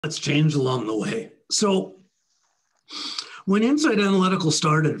It's changed along the way. So when Insight Analytical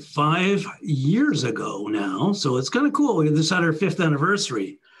started 5 years ago now, so it's kind of cool. We just had our 5th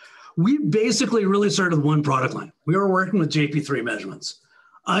anniversary. We basically really started with one product line. We were working with JP3 measurements.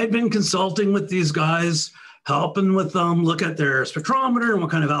 I've been consulting with these guys, helping with them look at their spectrometer and what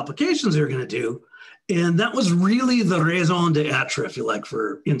kind of applications they're going to do. And that was really the raison d'etre, if you like,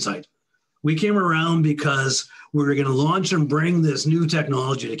 for Insight. We came around because we were going to launch and bring this new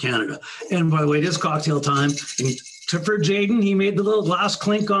technology to Canada. And by the way, it is cocktail time. And for Jaden, he made the little glass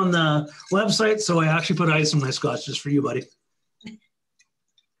clink on the website. So I actually put ice in my scotch just for you, buddy.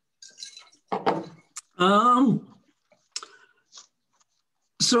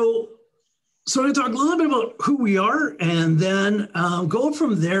 So I talk a little bit about who we are, and then go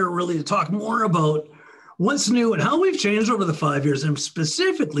from there really to talk more about what's new and how we've changed over the 5 years, and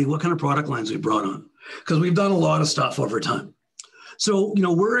specifically what kind of product lines we brought on, because we've done a lot of stuff over time. So,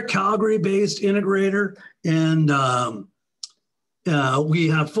 we're a Calgary-based integrator, and we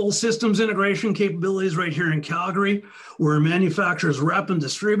have full systems integration capabilities right here in Calgary. We're a manufacturer's rep and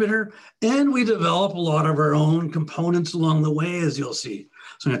distributor, and we develop a lot of our own components along the way, as you'll see.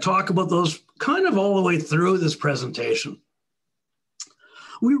 So I'm going to talk about those kind of all the way through this presentation.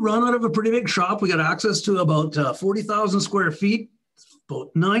 We run out of a pretty big shop. We got access to about 40,000 square feet, about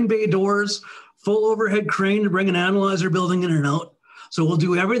 9 bay doors, full overhead crane to bring an analyzer building in and out. So we'll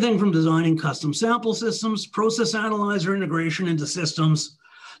do everything from designing custom sample systems, process analyzer integration into systems,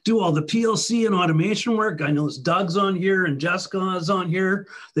 do all the PLC and automation work. I know Doug's on here and Jessica is on here.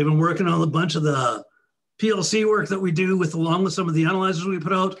 They've been working on a bunch of the PLC work that we do along with some of the analyzers we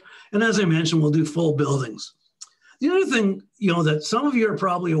put out. And as I mentioned, we'll do full buildings. The other thing, that some of you are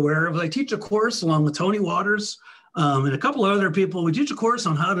probably aware of, I teach a course along with Tony Waters and a couple of other people. We teach a course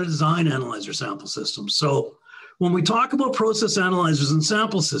on how to design analyzer sample systems. So when we talk about process analyzers and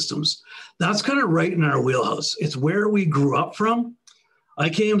sample systems, that's kind of right in our wheelhouse. It's where we grew up from. I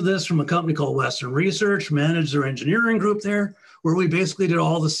came to this from a company called Western Research, managed their engineering group there, where we basically did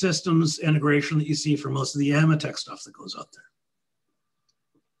all the systems integration that you see for most of the Amatech stuff that goes out there.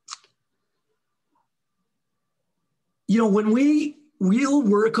 When we'll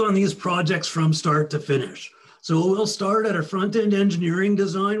work on these projects from start to finish. So we'll start at a front-end engineering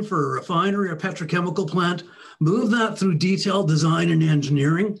design for a refinery or petrochemical plant, move that through detailed design and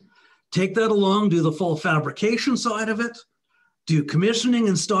engineering, take that along, do the full fabrication side of it, do commissioning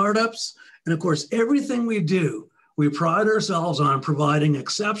and startups, and of course, everything we do, we pride ourselves on providing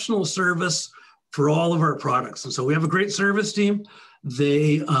exceptional service for all of our products. And so we have a great service team.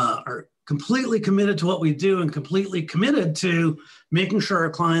 They are completely committed to what we do and completely committed to making sure our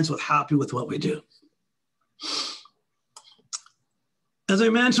clients are happy with what we do. As I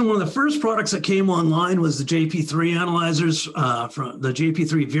mentioned, one of the first products that came online was the JP3 analyzers from the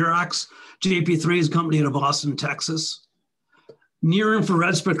JP3 Virax. JP3 is a company out of Austin, Texas. Near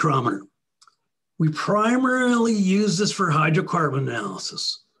infrared spectrometer. We primarily use this for hydrocarbon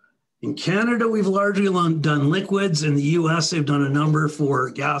analysis. In Canada, we've largely done liquids. In the US, they've done a number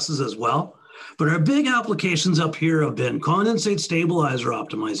for gases as well. But our big applications up here have been condensate stabilizer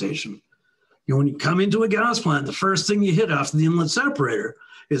optimization. When you come into a gas plant, the first thing you hit after the inlet separator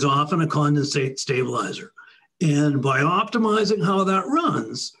is often a condensate stabilizer. And by optimizing how that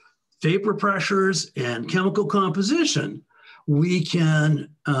runs, vapor pressures and chemical composition, we can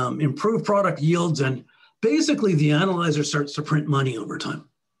improve product yields, and basically the analyzer starts to print money over time.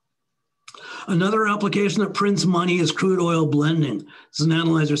 Another application that prints money is crude oil blending. This is an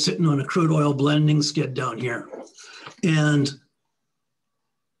analyzer sitting on a crude oil blending skid down here. And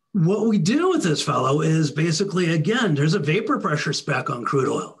what we do with this fellow is basically, again, there's a vapor pressure spec on crude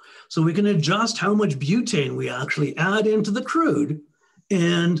oil. So we can adjust how much butane we actually add into the crude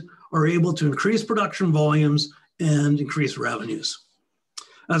and are able to increase production volumes and increase revenues.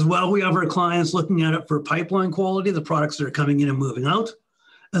 As well, we have our clients looking at it for pipeline quality, the products that are coming in and moving out,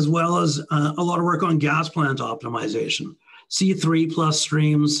 as well as a lot of work on gas plant optimization, C3 plus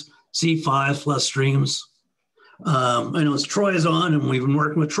streams, C5 plus streams. I know Troy is on, and we've been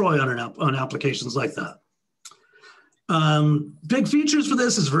working with Troy on applications like that. Big features for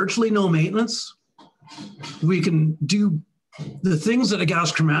this is virtually no maintenance. We can do the things that a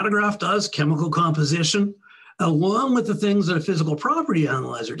gas chromatograph does, chemical composition, along with the things that a physical property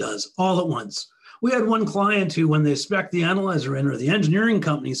analyzer does all at once. We had one client who, when they spec'd the analyzer in, or the engineering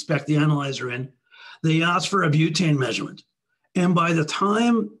company spec'd the analyzer in, they asked for a butane measurement. And by the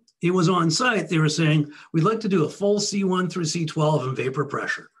time it was on site, they were saying, we'd like to do a full C1 through C12 and vapor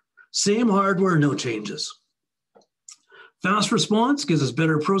pressure. Same hardware, no changes. Fast response gives us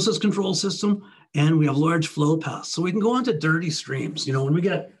better process control system and we have large flow paths. So we can go into dirty streams. You know, when we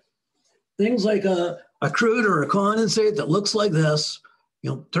get things like a crude or a condensate that looks like this, you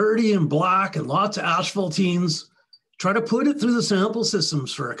know, dirty and black and lots of asphaltenes, try to put it through the sample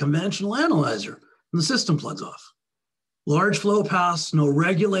systems for a conventional analyzer, and the system plugs off. Large flow paths, no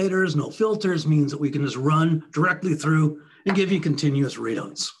regulators, no filters, means that we can just run directly through and give you continuous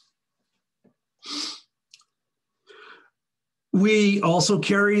readouts. We also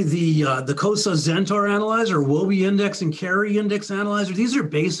carry the COSA Zentar analyzer, wobbe index and carry index analyzer. These are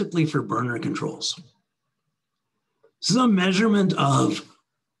basically for burner controls. This is a measurement of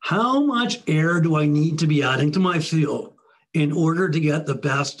how much air do I need to be adding to my fuel in order to get the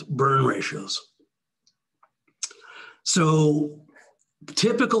best burn ratios. So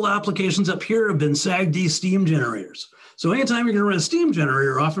typical applications up here have been SAGD steam generators. So anytime you're going to run a steam generator,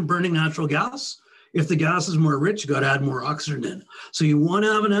 you're often burning natural gas. If the gas is more rich, you got to add more oxygen in. So you want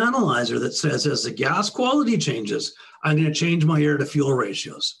to have an analyzer that says, as the gas quality changes, I'm going to change my air to fuel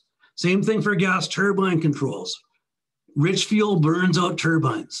ratios. Same thing for gas turbine controls. Rich fuel burns out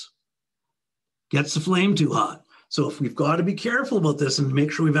turbines, gets the flame too hot. So if we've got to be careful about this and make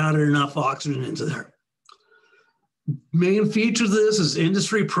sure we've added enough oxygen into there. Main feature of this is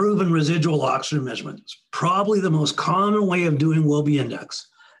industry proven residual oxygen measurement. It's probably the most common way of doing wobbe index.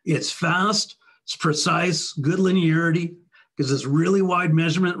 It's fast, it's precise, good linearity, gives us really wide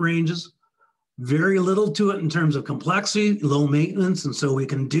measurement ranges, very little to it in terms of complexity, low maintenance, and so we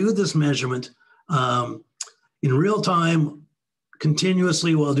can do this measurement in real time,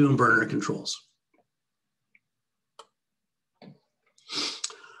 continuously while doing burner controls.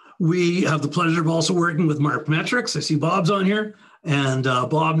 We have the pleasure of also working with Mark Metrics. I see Bob's on here, and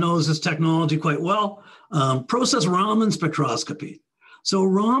Bob knows this technology quite well. Process Raman spectroscopy. So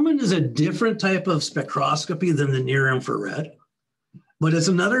Raman is a different type of spectroscopy than the near infrared, but it's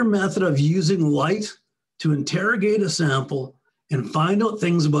another method of using light to interrogate a sample and find out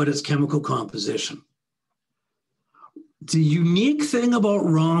things about its chemical composition. The unique thing about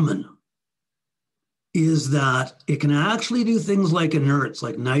Raman is that it can actually do things like inerts,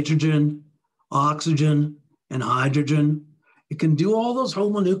 like nitrogen, oxygen, and hydrogen. It can do all those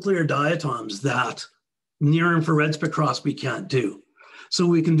homonuclear diatoms that near-infrared spectroscopy can't do. So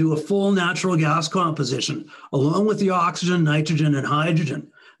we can do a full natural gas composition along with the oxygen, nitrogen, and hydrogen.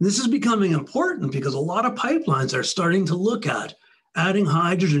 And this is becoming important because a lot of pipelines are starting to look at adding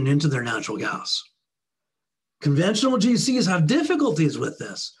hydrogen into their natural gas. Conventional GCs have difficulties with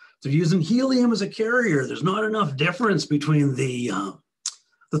this. They're using helium as a carrier. There's not enough difference between the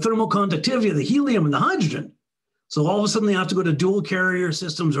thermal conductivity of the helium and the hydrogen. So all of a sudden they have to go to dual carrier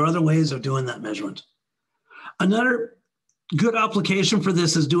systems or other ways of doing that measurement. Another good application for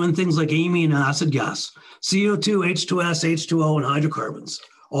this is doing things like amine acid gas, CO2, H2S, H2O, and hydrocarbons.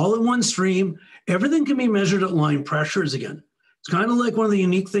 All in one stream. Everything can be measured at line pressures again. It's kind of like one of the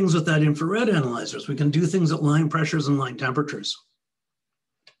unique things with that infrared analyzers. We can do things at line pressures and line temperatures.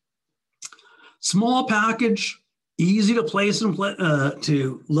 Small package, easy to place and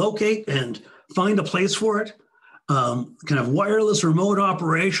to locate and find a place for it. Kind of wireless remote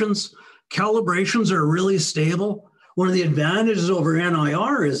operations. Calibrations are really stable. One of the advantages over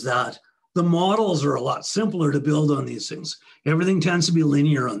NIR is that the models are a lot simpler to build on these things. Everything tends to be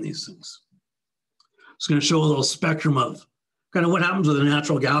linear on these things. It's going to show a little spectrum of kind of what happens with a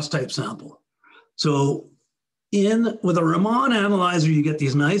natural gas type sample. So with a Raman analyzer, you get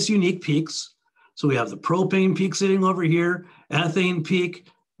these nice unique peaks. So we have the propane peak sitting over here, ethane peak.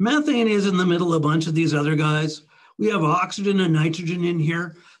 Methane is in the middle of a bunch of these other guys. We have oxygen and nitrogen in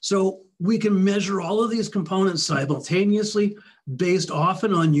here. So we can measure all of these components simultaneously based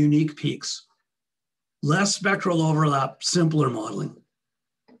often on unique peaks. Less spectral overlap, simpler modeling.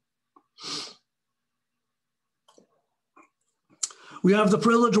 We have the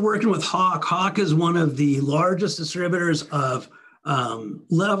privilege of working with Hawk. Hawk is one of the largest distributors of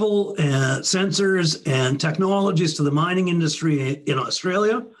level sensors and technologies to the mining industry in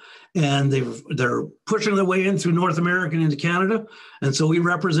Australia. And they're pushing their way in through North America and into Canada. And so we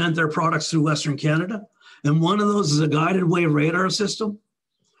represent their products through Western Canada. And one of those is a guided wave radar system.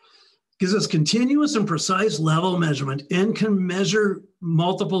 Gives us continuous and precise level measurement and can measure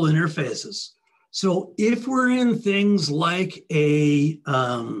multiple interfaces. So if we're in things like a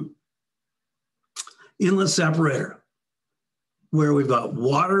inlet separator, where we've got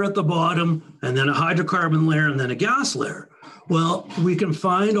water at the bottom and then a hydrocarbon layer and then a gas layer, well, we can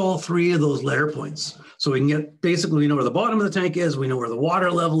find all three of those layer points. So we can get, basically, we know where the bottom of the tank is, we know where the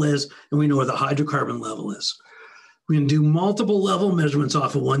water level is, and we know where the hydrocarbon level is. We can do multiple level measurements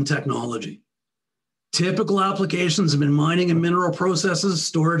off of one technology. Typical applications have been mining and mineral processes,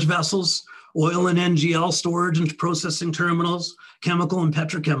 storage vessels, oil and NGL storage and processing terminals, chemical and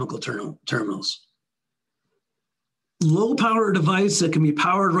petrochemical terminals. Low power device that can be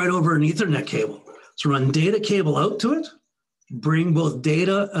powered right over an Ethernet cable. So run data cable out to it, bring both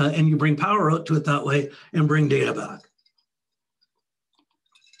data and you bring power out to it that way and bring data back.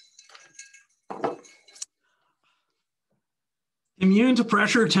 Immune to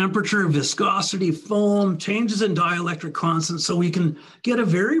pressure, temperature, viscosity, foam, changes in dielectric constants, so we can get a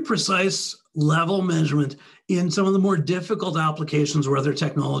very precise level measurement in some of the more difficult applications where other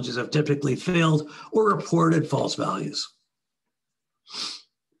technologies have typically failed or reported false values.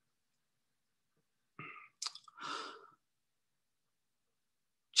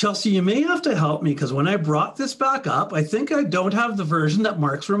 Chelsea, you may have to help me because when I brought this back up, I think I don't have the version that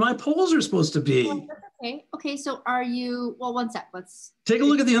marks where my poles are supposed to be. Oh, that's okay. Okay, so are you, well, one sec, let's take a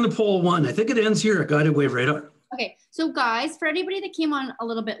look at the end of pole 1. I think it ends here at guided wave radar. Okay, so guys, for anybody that came on a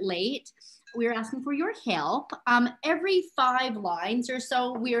little bit late, we're asking for your help. Every 5 lines or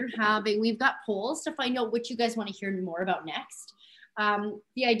so, we've got polls to find out what you guys want to hear more about next.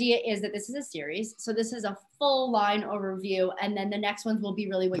 The idea is that this is a series. So this is a full line overview. And then the next ones will be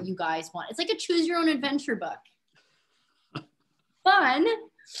really what you guys want. It's like a choose your own adventure book. Fun.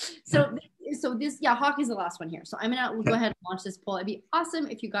 So this, yeah, Hawk is the last one here. So I'm going to go ahead and launch this poll. It'd be awesome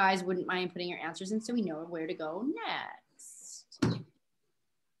if you guys wouldn't mind putting your answers in so we know where to go next.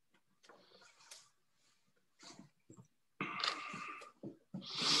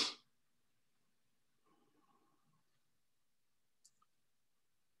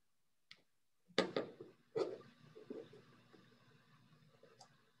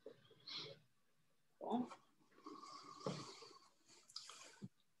 Cool.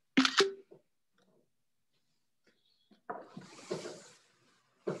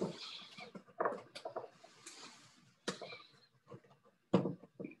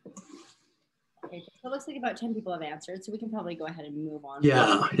 Okay, so it looks like about 10 people have answered, so we can probably go ahead and move on.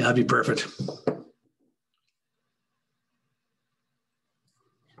 Yeah, that'd be perfect.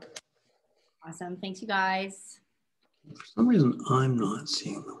 Awesome. Thanks, you guys. For some reason, I'm not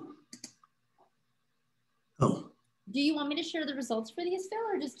seeing them. Oh. Do you want me to share the results for these, Phil,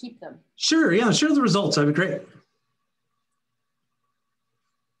 or just keep them? Sure, yeah, share the results. That'd be great.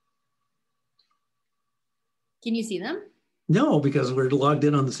 Can you see them? No, because we're logged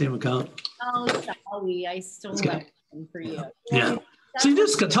in on the same account. Oh, sorry. I stole that for you. Yeah. So you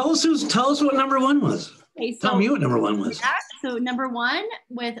just tell us what number 1 was. Okay, so tell me what number 1 was. Yeah, so number 1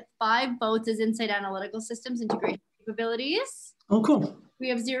 with 5 votes is Insight Analytical Systems integration capabilities. Oh, cool. We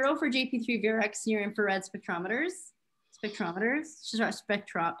have 0 for JP3 Virax near infrared spectrometers. Is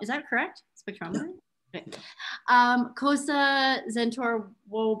that correct? Spectrometer? Yeah. Okay. COSA Zentor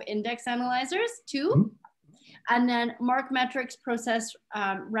wobbe index analyzers, 2. Mm-hmm. And then Mark Metrics process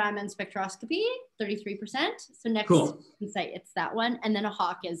Raman spectroscopy, 33%. So next Insight, it's that one. And then a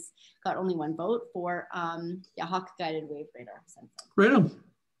Hawk has got only 1 vote for Hawk guided wave radar sensing. Right on.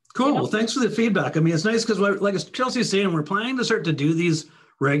 Cool. Well, thanks for the feedback. I mean, it's nice because like Chelsea's saying, we're planning to start to do these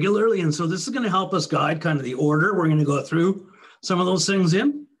regularly. And so this is going to help us guide kind of the order we're going to go through some of those things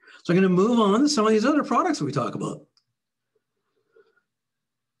in. So I'm going to move on to some of these other products that we talk about.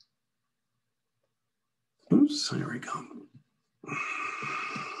 Oops, here we go.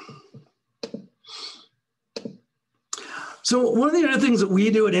 So one of the other things that we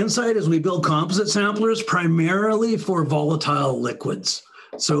do at Insight is we build composite samplers primarily for volatile liquids.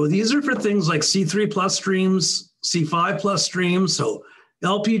 So these are for things like C3 plus streams, C5 plus streams. So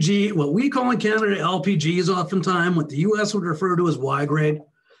LPG, what we call in Canada LPG is oftentimes what the US would refer to as Y grade.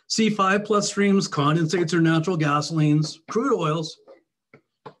 C5 plus streams, condensates or natural gasolines, crude oils.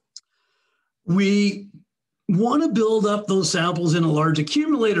 We want to build up those samples in a large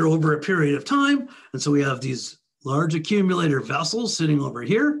accumulator over a period of time. And so we have these large accumulator vessels sitting over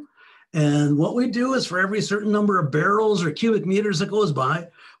here. And what we do is for every certain number of barrels or cubic meters that goes by,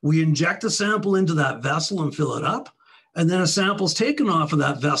 we inject a sample into that vessel and fill it up. And then a sample is taken off of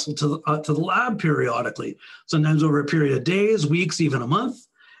that vessel to the lab periodically, sometimes over a period of days, weeks, even a month.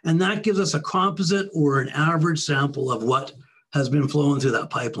 And that gives us a composite or an average sample of what has been flowing through that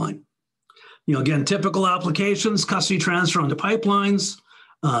pipeline. You know, again, typical applications, custody transfer onto pipelines,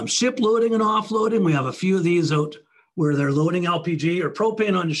 ship loading and offloading. We have a few of these out where they're loading LPG or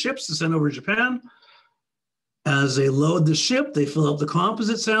propane onto ships to send over to Japan. As they load the ship, they fill up the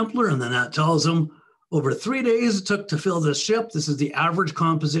composite sampler, and then that tells them over 3 days it took to fill this ship. This is the average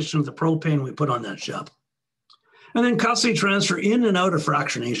composition of the propane we put on that ship. And then custody transfer in and out of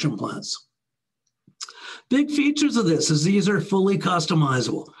fractionation plants. Big features of this is these are fully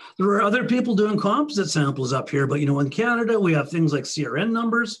customizable. There are other people doing composite samples up here, but you know, in Canada, we have things like CRN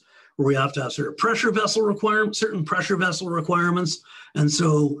numbers, where we have to have certain pressure vessel requirements. And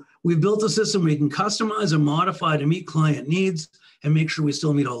so we built a system we can customize and modify to meet client needs and make sure we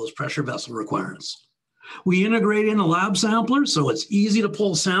still meet all those pressure vessel requirements. We integrate in a lab sampler, so it's easy to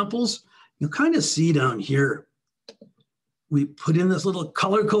pull samples. You kind of see down here, we put in this little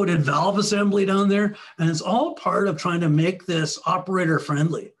color-coded valve assembly down there, and it's all part of trying to make this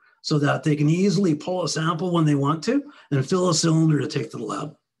operator-friendly so that they can easily pull a sample when they want to and fill a cylinder to take to the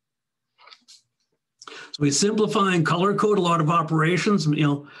lab. So we simplify and color code a lot of operations. You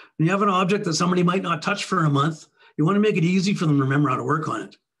know, when you have an object that somebody might not touch for a month, you want to make it easy for them to remember how to work on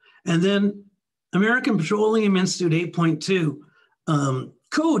it. And then American Petroleum Institute 8.2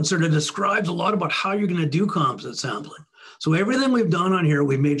 code sort of describes a lot about how you're going to do composite sampling. So everything we've done on here,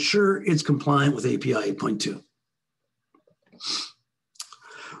 we've made sure it's compliant with API 8.2.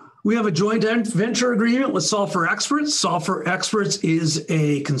 We have a joint venture agreement with Sulfur Experts. Sulfur Experts is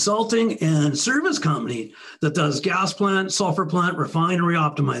a consulting and service company that does gas plant, sulfur plant, refinery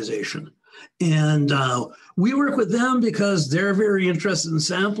optimization. And we work with them because they're very interested in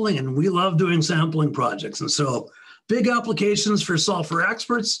sampling, and we love doing sampling projects. And so big applications for Sulfur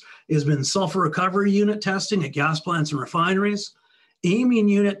Experts has been sulfur recovery unit testing at gas plants and refineries, amine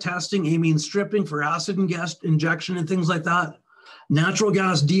unit testing, amine stripping for acid and gas injection and things like that, natural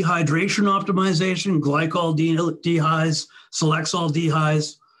gas dehydration optimization, glycol dehyes, Selexol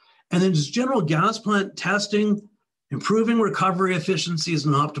dehyes, and then just general gas plant testing, improving recovery efficiencies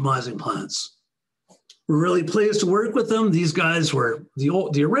and optimizing plants. We're really pleased to work with them. These guys were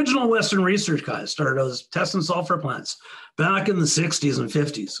the original Western research guys, started as testing sulfur plants back in the 60s and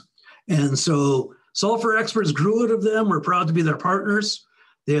 50s. And so Sulfur Experts grew out of them. We're proud to be their partners.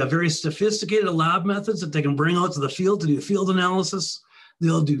 They have very sophisticated lab methods that they can bring out to the field to do field analysis.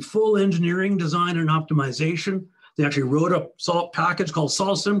 They'll do full engineering, design, and optimization. They actually wrote a salt package called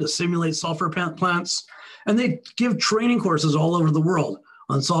SaltSim to simulate sulfur plants. And they give training courses all over the world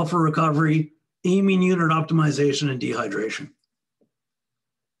on sulfur recovery, amine unit optimization, and dehydration.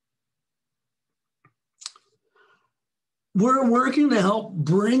 We're working to help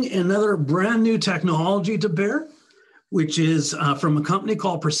bring another brand new technology to bear, which is from a company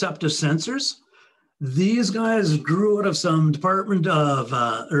called Perceptive Sensors. These guys grew out of some department of,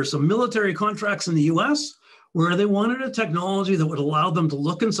 or some military contracts in the US, where they wanted a technology that would allow them to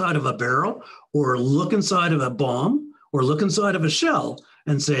look inside of a barrel or look inside of a bomb or look inside of a shell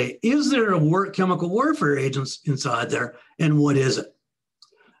and say, is there a chemical warfare agents inside there, and what is it?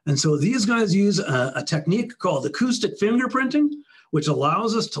 And so these guys use a technique called acoustic fingerprinting, which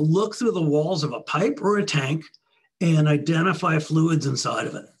allows us to look through the walls of a pipe or a tank and identify fluids inside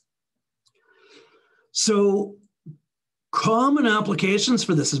of it. So common applications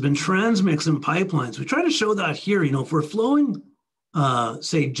for this has been transmix and pipelines. We try to show that here. You know, if we're flowing,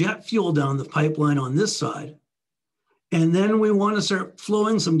 say, jet fuel down the pipeline on this side, and then we want to start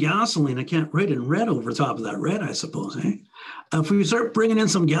flowing some gasoline. I can't write in red over top of that red, I suppose. Eh? If we start bringing in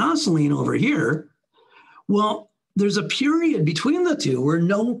some gasoline over here, well, there's a period between the two where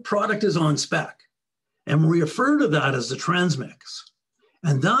no product is on spec. And we refer to that as the transmix.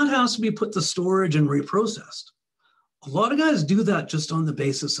 And that has to be put to storage and reprocessed. A lot of guys do that just on the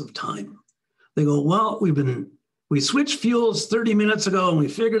basis of time. They go, well, we switched fuels 30 minutes ago and we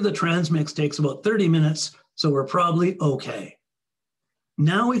figured the transmix takes about 30 minutes, so we're probably okay.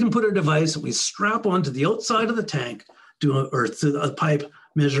 Now we can put a device that we strap onto the outside of the tank or through the pipe,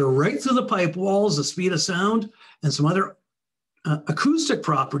 measure right through the pipe walls, the speed of sound, and some other acoustic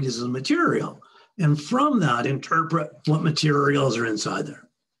properties of the material. And from that, interpret what materials are inside there.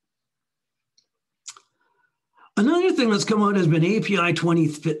 Another thing that's come out has been API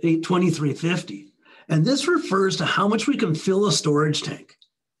 2350. And this refers to how much we can fill a storage tank.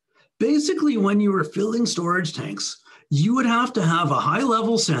 Basically, when you were filling storage tanks, you would have to have a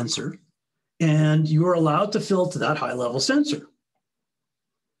high-level sensor, and you are allowed to fill to that high-level sensor.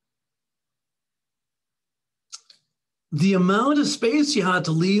 The amount of space you had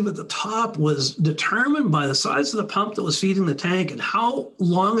to leave at the top was determined by the size of the pump that was feeding the tank and how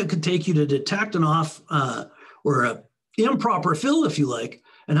long it could take you to detect an off or an improper fill, if you like,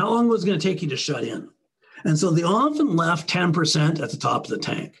 and how long it was going to take you to shut in. And so they often left 10% at the top of the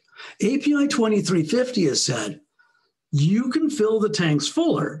tank. API 2350 has said, you can fill the tanks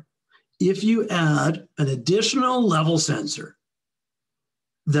fuller if you add an additional level sensor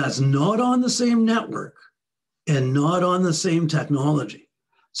that's not on the same network and not on the same technology.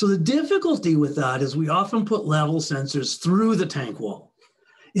 So the difficulty with that is we often put level sensors through the tank wall.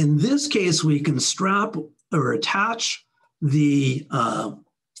 In this case, we can strap or attach the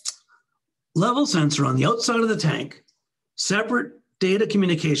level sensor on the outside of the tank, separate data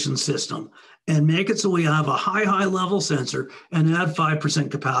communication system and make it so we have a high level sensor and add 5%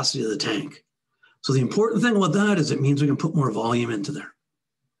 capacity to the tank. So the important thing about that is it means we can put more volume into there.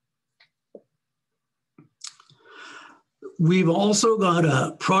 We've also got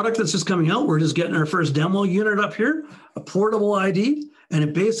a product that's just coming out. We're just getting our first demo unit up here, a portable ID, and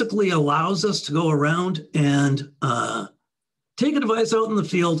it basically allows us to go around and take a device out in the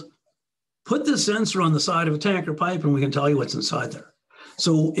field, put this sensor on the side of a tank or pipe, and we can tell you what's inside there.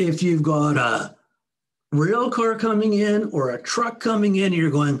 So if you've got a rail car coming in or a truck coming in, you're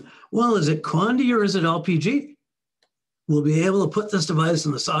going, well, is it Condi or is it LPG? We'll be able to put this device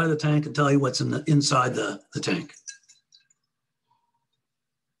on the side of the tank and tell you what's inside the tank.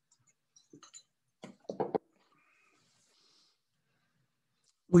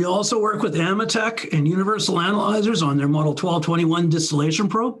 We also work with Amatec and Universal Analyzers on their Model 1221 distillation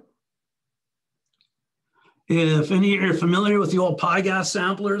probe. If any of you are familiar with the old pi gas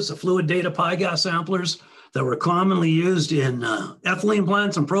samplers, the fluid data pi gas samplers that were commonly used in ethylene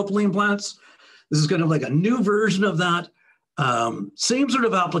plants and propylene plants, this is kind of like a new version of that. Same sort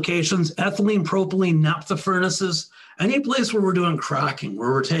of applications, ethylene, propylene, naphtha furnaces, any place where we're doing cracking,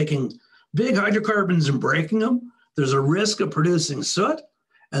 where we're taking big hydrocarbons and breaking them, there's a risk of producing soot.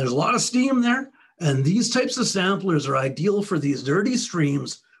 And there's a lot of steam there. And these types of samplers are ideal for these dirty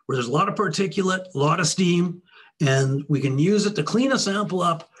streams where there's a lot of particulate, a lot of steam, and we can use it to clean a sample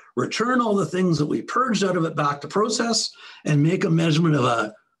up, return all the things that we purged out of it back to process, and make a measurement of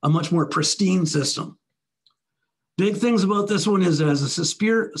a much more pristine system. Big things about this one is it has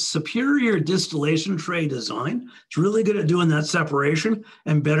a superior distillation tray design. It's really good at doing that separation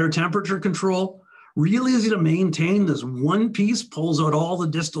and better temperature control. Really easy to maintain. This one piece pulls out all the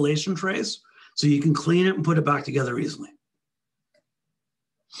distillation trays, so you can clean it and put it back together easily.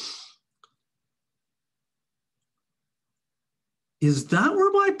 Is that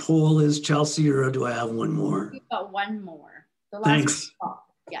where my poll is, Chelsea, or do I have one more? We've got one more. The last Thanks. one.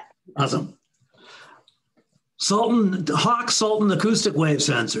 Yeah. Awesome. Hawk salt and acoustic wave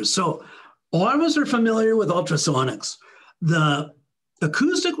sensors. So a lot of us are familiar with ultrasonics. The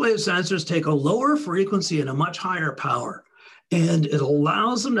acoustic wave sensors take a lower frequency and a much higher power, and it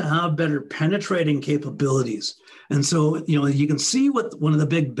allows them to have better penetrating capabilities. And so, you can see what one of the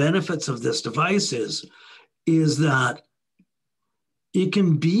big benefits of this device is that it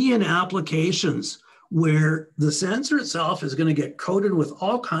can be in applications where the sensor itself is going to get coated with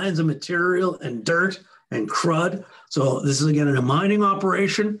all kinds of material and dirt and crud. So this is, again, in a mining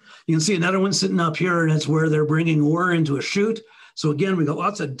operation. You can see another one sitting up here, and it's where they're bringing ore into a chute. So again, we got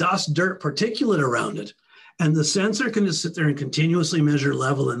lots of dust, dirt, particulate around it. And the sensor can just sit there and continuously measure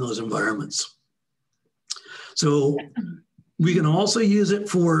level in those environments. So we can also use it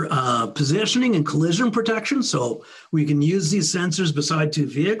for positioning and collision protection. So we can use these sensors beside two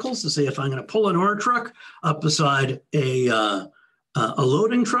vehicles to say, if I'm going to pull an ore truck up beside a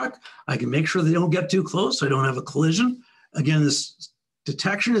loading truck, I can make sure they don't get too close so I don't have a collision. Again, this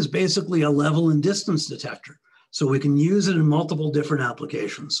detection is basically a level and distance detector. So we can use it in multiple different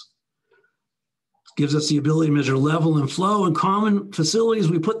applications. Gives us the ability to measure level and flow in common facilities.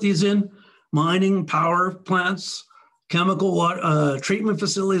 We put these in mining, power plants, chemical water, treatment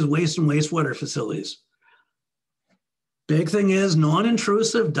facilities, waste and wastewater facilities. Big thing is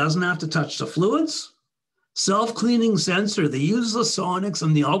non-intrusive, doesn't have to touch the fluids. Self-cleaning sensor, they use the sonics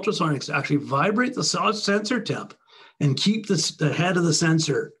and the ultrasonics to actually vibrate the sensor tip and keep the head of the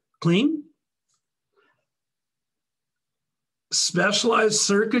sensor clean. Specialized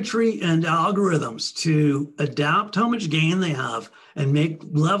circuitry and algorithms to adapt how much gain they have and make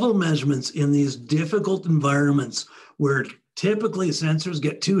level measurements in these difficult environments where typically sensors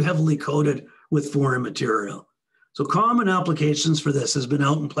get too heavily coated with foreign material. So common applications for this has been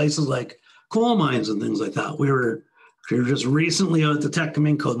out in places like coal mines and things like that. We were just recently out at the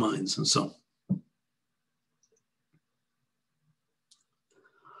Tecaminco mines and so.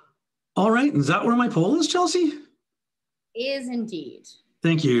 All right, is that where my poll is, Chelsea? Is indeed.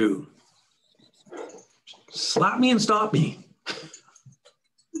 Thank you. Slap me and stop me.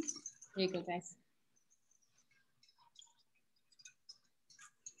 There you go, guys.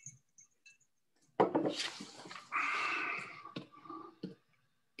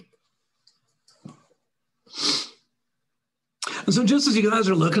 And so just as you guys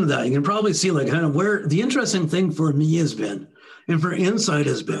are looking at that, you can probably see like kind of where the interesting thing for me has been, and for Insight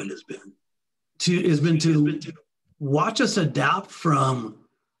has been to watch us adapt from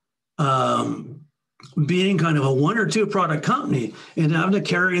being kind of a one or two product company and having to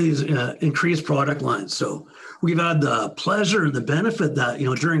carry these increased product lines. So we've had the pleasure and the benefit that,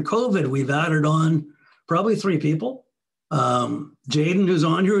 during COVID, we've added on probably 3 people Jaden, who's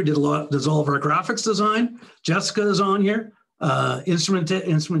on here, who does all of our graphics design. Jessica is on here,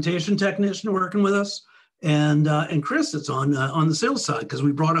 instrumentation technician working with us, and Chris that's on the sales side because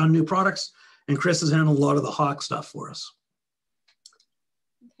we brought on new products, and Chris has handled a lot of the Hawk stuff for us.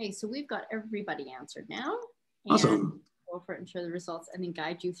 Okay, so we've got everybody answered now. Awesome. Go for it and share the results and then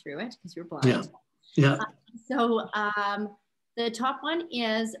guide you through it because you're blind. Yeah. Yeah. So the top one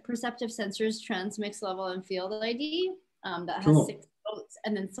is perceptive sensors, trends, mix level, and field ID. That has 6 votes.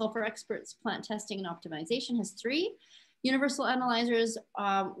 And then sulfur experts, plant testing and optimization has 3. Universal analyzers,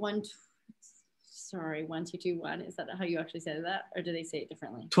 1, 2, 2, 1. Is that how you actually said that? Or do they say it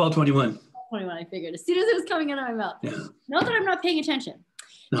differently? 1221. 1221, I figured. As soon as it was coming out of my mouth. Yeah. Not that I'm not paying attention.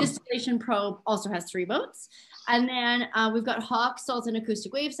 No. Distillation probe also has 3 votes. And then we've got Hawk, salt, and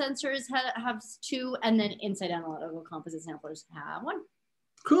acoustic wave sensors have 2. And then Insight Analytical Composite Samplers have 1.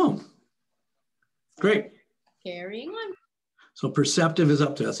 Cool. Great. Carrying on. So perceptive is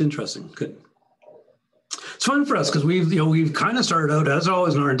up to us. Interesting. Good. It's fun for us because we've kind of started out as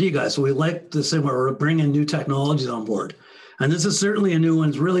always an R&D guy. So we like to say we're bringing new technologies on board. And this is certainly a new one.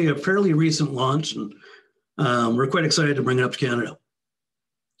 It's really a fairly recent launch. And we're quite excited to bring it up to Canada.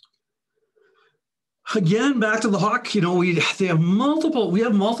 Again, back to the Hawk, we have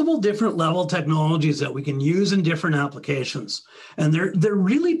multiple different level technologies that we can use in different applications. And they're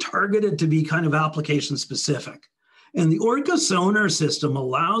really targeted to be kind of application specific. And the Orca sonar system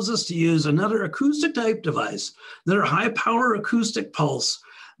allows us to use another acoustic type device that are high power acoustic pulse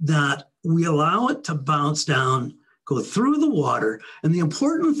that we allow it to bounce down, go through the water. And the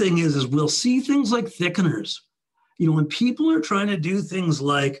important thing is we'll see things like thickeners. When people are trying to do things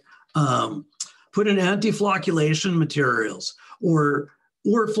like put in anti-flocculation materials or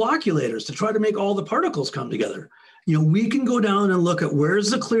flocculators to try to make all the particles come together. We can go down and look at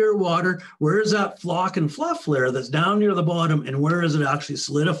where's the clear water, where is that flock and fluff layer that's down near the bottom, and where is it actually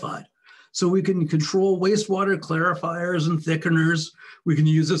solidified? So we can control wastewater clarifiers and thickeners. We can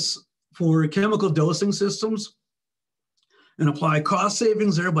use this for chemical dosing systems and apply cost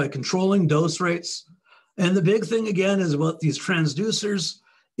savings there by controlling dose rates. And the big thing again is about these transducers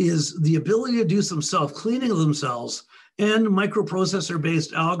is the ability to do some self-cleaning of themselves and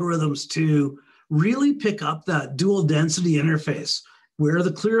microprocessor-based algorithms to really pick up that dual density interface, where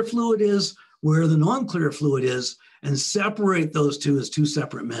the clear fluid is, where the non-clear fluid is, and separate those two as 2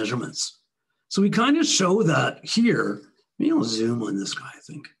 separate measurements. So we kind of show that here. Maybe I'll zoom on this guy, I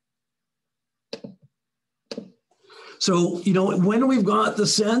think. So, when we've got the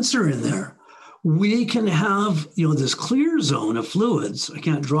sensor in there, we can have, this clear zone of fluids. I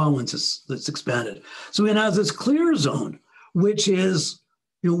can't draw once it's expanded. So it has this clear zone, which is,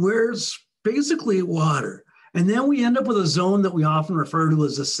 where's basically water. And then we end up with a zone that we often refer to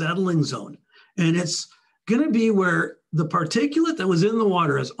as a settling zone. And it's going to be where the particulate that was in the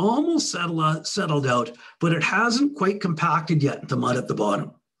water is almost settled out, but it hasn't quite compacted yet into mud at the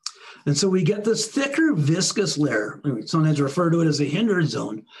bottom. And so we get this thicker viscous layer. Sometimes refer to it as a hindered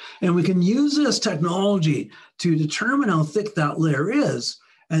zone. And we can use this technology to determine how thick that layer is.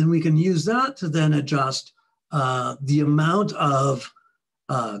 And we can use that to then adjust the amount of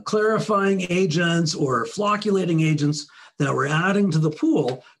clarifying agents or flocculating agents that we're adding to the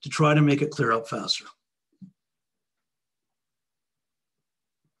pool to try to make it clear up faster.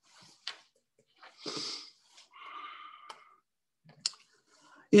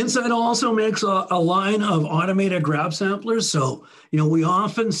 Insight also makes a line of automated grab samplers. So, we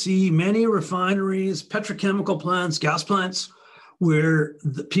often see many refineries, petrochemical plants, gas plants, where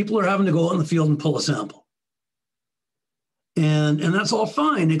the people are having to go out in the field and pull a sample. And that's all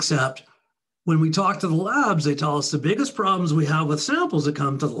fine, except when we talk to the labs, they tell us the biggest problems we have with samples that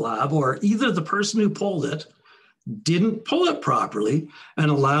come to the lab are either the person who pulled it didn't pull it properly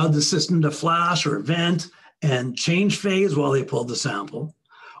and allowed the system to flash or vent and change phase while they pulled the sample.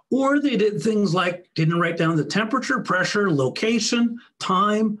 Or they did things like didn't write down the temperature, pressure, location,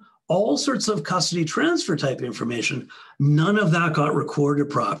 time, all sorts of custody transfer type information. None of that got recorded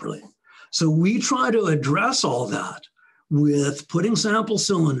properly. So we try to address all that with putting sample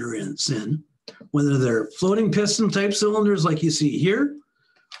cylinders in, whether they're floating piston type cylinders like you see here,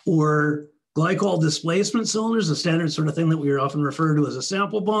 or glycol displacement cylinders, the standard sort of thing that we often refer to as a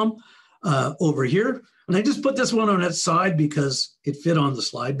sample bomb over here. And I just put this one on its side because it fit on the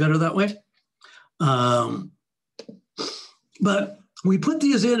slide better that way. But we put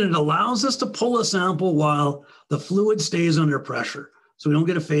these in and it allows us to pull a sample while the fluid stays under pressure. So we don't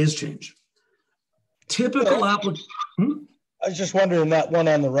get a phase change. Typical application. I was just wondering, that one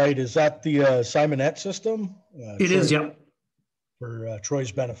on the right, is that the Simonette system? It is, yeah. For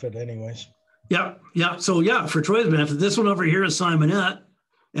Troy's benefit anyways. Yeah. So yeah, for Troy's benefit, this one over here is Simonette.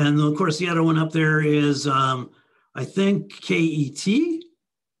 And of course, the other one up there is, I think, KET.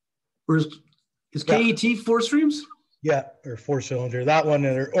 Or is KET 4 streams? Yeah, or 4-cylinder. That one,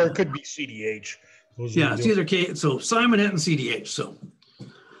 or it could be CDH. Yeah, it's either K. So Simonette and CDH. So,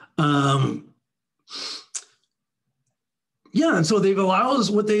 yeah, and so they've allowed us.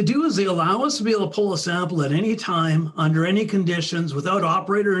 What they do is they allow us to be able to pull a sample at any time, under any conditions, without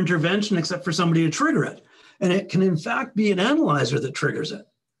operator intervention, except for somebody to trigger it. And it can, in fact, be an analyzer that triggers it.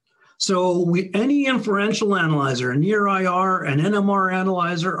 So any inferential analyzer, a near IR, an NMR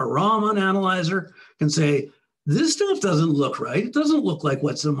analyzer, a Raman analyzer can say, this stuff doesn't look right. It doesn't look like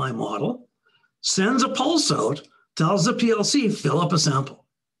what's in my model. Sends a pulse out, tells the PLC, fill up a sample.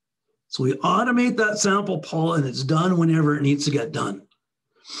 So we automate that sample pull, and it's done whenever it needs to get done.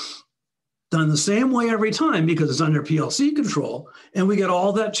 Done the same way every time because it's under PLC control, and we get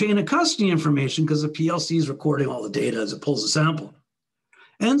all that chain of custody information because the PLC is recording all the data as it pulls the sample.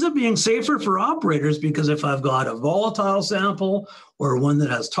 Ends up being safer for operators because if I've got a volatile sample or one that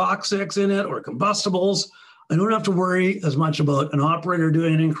has toxics in it or combustibles, I don't have to worry as much about an operator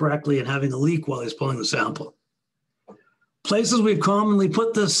doing it incorrectly and having a leak while he's pulling the sample. Places we've commonly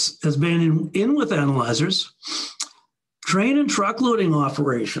put this has been in with analyzers, train and truck loading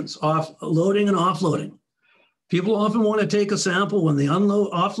operations, loading and offloading. People often want to take a sample when they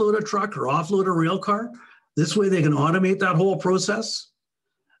offload a truck or offload a rail car. This way they can automate that whole process.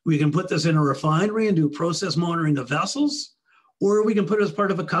 We can put this in a refinery and do process monitoring of vessels, or we can put it as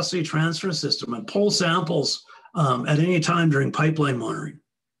part of a custody transfer system and pull samples at any time during pipeline monitoring.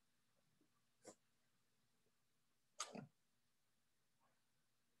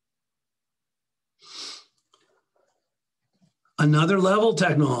 Another level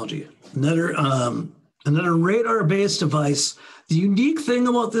technology, another radar-based device. The unique thing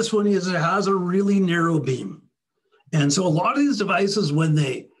about this one is it has a really narrow beam. And so a lot of these devices,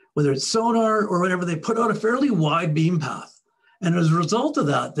 whether it's sonar or whatever, they put out a fairly wide beam path. And as a result of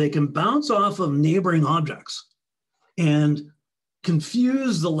that, they can bounce off of neighboring objects and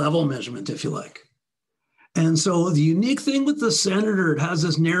confuse the level measurement, if you like. And so the unique thing with the Senator, it has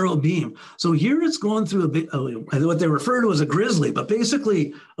this narrow beam. So here it's going through a bit, what they refer to as a grizzly, but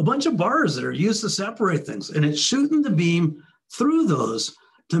basically a bunch of bars that are used to separate things. And it's shooting the beam through those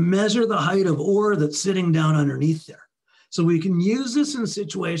to measure the height of ore that's sitting down underneath there. So we can use this in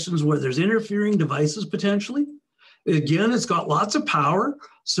situations where there's interfering devices potentially. Again, it's got lots of power,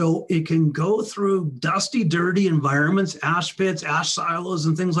 so it can go through dusty, dirty environments, ash pits, ash silos,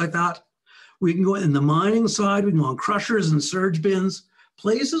 and things like that. We can go in the mining side, we can go on crushers and surge bins,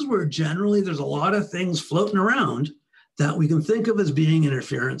 places where generally there's a lot of things floating around that we can think of as being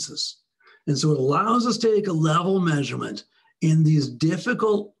interferences. And so it allows us to take a level measurement in these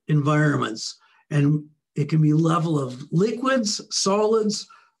difficult environments, and it can be level of liquids, solids.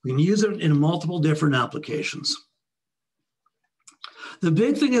 We can use it in multiple different applications. The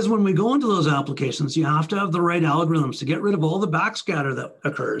big thing is when we go into those applications, you have to have the right algorithms to get rid of all the backscatter that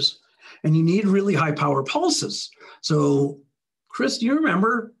occurs. And you need really high power pulses. So, Chris, do you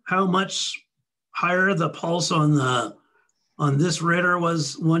remember how much higher the pulse on this radar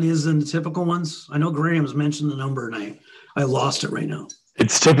one is than the typical ones? I know Graham's mentioned the number and I lost it right now.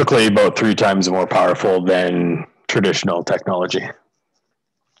 It's typically about 3 times more powerful than traditional technology.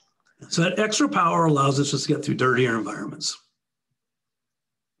 So that extra power allows us just to get through dirtier environments.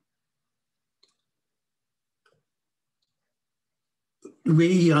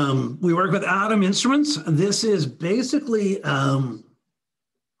 We work with Atom Instruments. This is basically a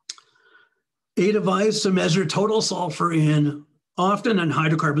device to measure total sulfur in, often in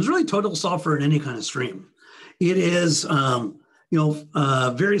hydrocarbons, really total sulfur in any kind of stream. It is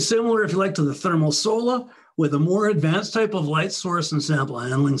very similar, if you like, to the thermal sola with a more advanced type of light source and sample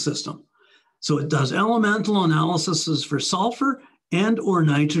handling system. So it does elemental analysis for sulfur and or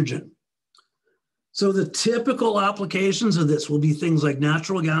nitrogen. So the typical applications of this will be things like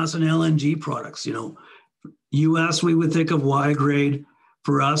natural gas and LNG products. US, we would think of Y grade.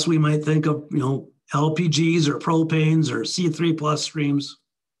 For us, we might think of, LPGs or propanes or C3 plus streams.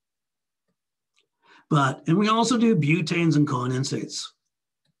 And we also do butanes and condensates.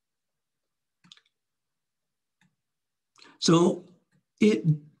 So it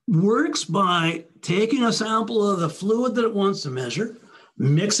works by taking a sample of the fluid that it wants to measure,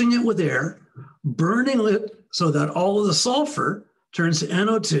 mixing it with air, burning it so that all of the sulfur turns to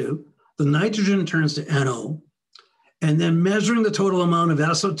NO2, the nitrogen turns to NO, and then measuring the total amount of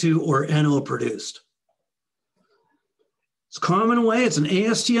SO2 or NO produced. It's a common way. It's an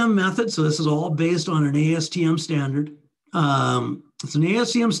ASTM method, so this is all based on an ASTM standard. It's an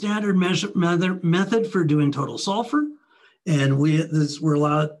ASTM standard method for doing total sulfur. And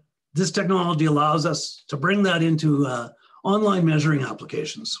this technology allows us to bring that into online measuring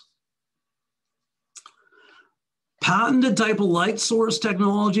applications. Patented type of light source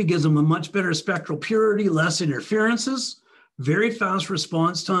technology gives them a much better spectral purity, less interferences, very fast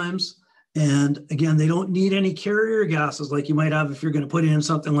response times. And again, they don't need any carrier gases like you might have if you're going to put in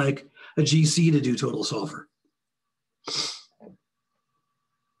something like a GC to do total sulfur.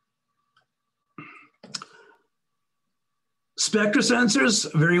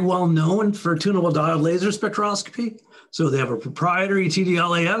 Spectrosensors, very well known for tunable diode laser spectroscopy. So they have a proprietary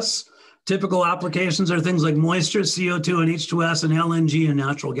TDLAS. Typical applications are things like moisture, CO2 and H2S and LNG and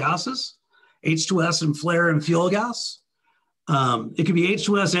natural gases, H2S and flare and fuel gas. It could be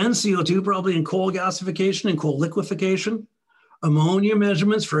H2S and CO2 probably in coal gasification and coal liquefaction. Ammonia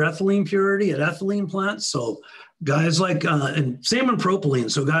measurements for ethylene purity at ethylene plants. So guys like, and same in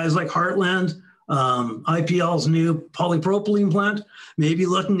propylene. So guys like Heartland, IPL's new polypropylene plant, maybe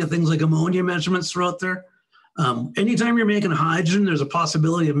looking at things like ammonia measurements throughout there. Anytime you're making hydrogen, there's a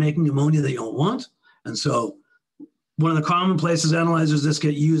possibility of making ammonia that you don't want. And so one of the common places analyzers this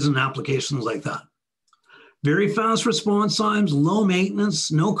get used in applications like that. Very fast response times, low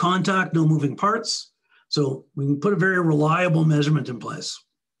maintenance, no contact, no moving parts. So we can put a very reliable measurement in place.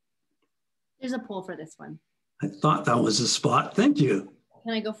 There's a poll for this one. I thought that was a spot. Thank you.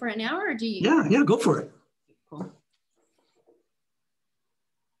 Can I go for it now or do you? Yeah, go for it. Cool.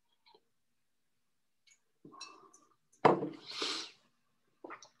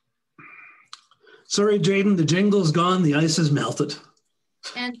 Sorry, Jaden, the jingle's gone. The ice has melted.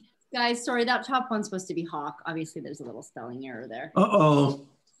 And guys, sorry, that top one's supposed to be Hawk. Obviously, there's a little spelling error there. Uh-oh.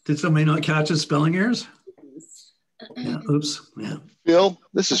 Did somebody not catch his spelling errors? Yeah, oops. Yeah. Bill,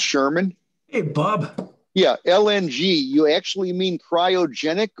 this is Sherman. Hey, Bob. Yeah, LNG, you actually mean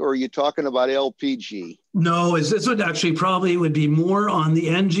cryogenic or are you talking about LPG? No, this would actually probably would be more on the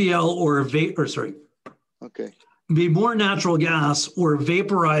NGL or Okay. Be more natural gas or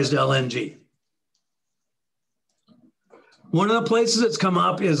vaporized LNG. One of the places it's come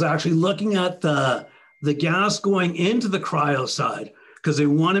up is actually looking at the gas going into the cryo side because they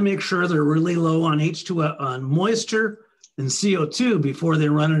want to make sure they're really low on H2 on moisture and CO2 before they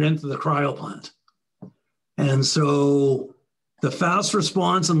run it into the cryo plant. And so the fast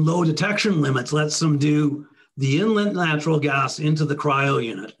response and low detection limits lets them do the inlet natural gas into the cryo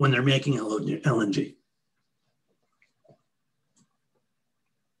unit when they're making LNG.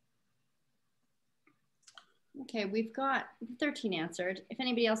 Okay, we've got 13 answered. If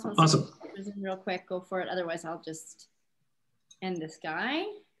anybody else wants awesome. To in real quick, go for it. Otherwise, I'll just end this guy.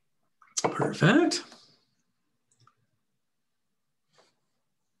 Perfect.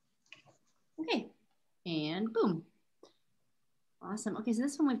 Okay, and boom. Awesome. Okay, so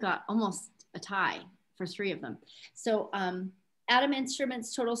this one we've got almost a tie for 3 of them. So Atom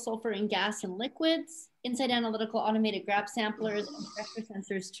Instruments, total sulfur in gas and liquids, Insight Analytical automated graph samplers, and vector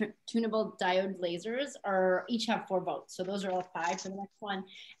sensors, tunable diode lasers each have 4 votes. So those are all 5 for the next one.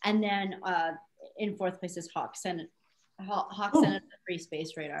 And then in 4th place is Hawk Senate free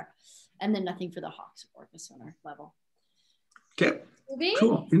space radar. And then nothing for the Hawks Orca sonar level. Okay,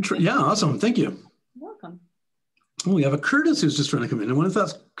 cool. Yeah, awesome. Thank you. You're welcome. Oh, we have a Curtis who's just trying to come in. I wonder if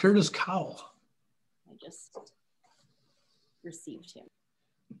that's Curtis Cowell. I just received him.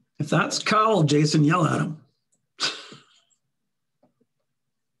 If that's Cowell, Jason, yell at him.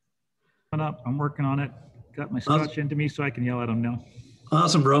 I'm working on it. Got my scotch into me so I can yell at him now.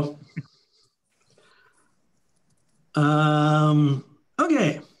 Awesome, bro.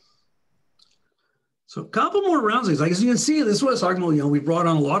 Okay. So a couple more rounds. Like as you can see, this is what I was talking about. We brought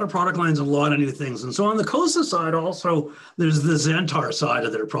on a lot of product lines and a lot of new things. And so on the COSA side also, there's the Xentar side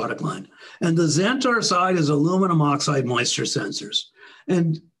of their product line. And the Xentar side is aluminum oxide moisture sensors.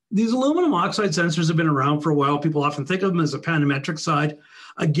 And these aluminum oxide sensors have been around for a while. People often think of them as a panometric side.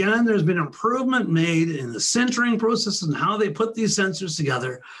 Again, there's been improvement made in the sintering process and how they put these sensors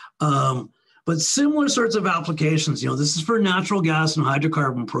together. But similar sorts of applications, this is for natural gas and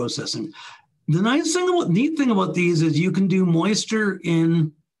hydrocarbon processing. The neat thing about these is you can do moisture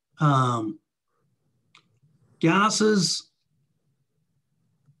in gases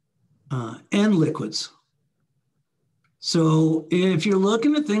and liquids. So if you're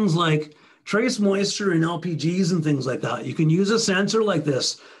looking at things like trace moisture in LPGs and things like that, you can use a sensor like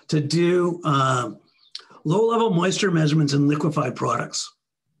this to do low-level moisture measurements in liquefied products.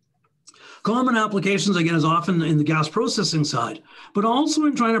 Common applications, again, is often in the gas processing side, but also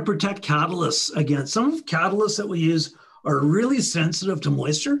in trying to protect catalysts. Again, some of the catalysts that we use are really sensitive to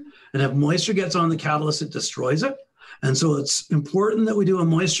moisture, and if moisture gets on the catalyst, it destroys it. And so it's important that we do a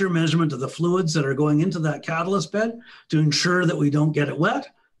moisture measurement of the fluids that are going into that catalyst bed to ensure that we don't get it wet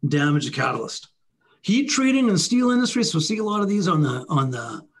and damage the catalyst. Heat treating and steel industry, so we see a lot of these on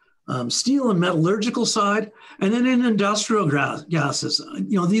the steel and metallurgical side, and then in industrial gases.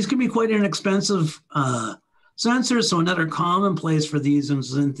 These can be quite inexpensive sensors, so another common place for these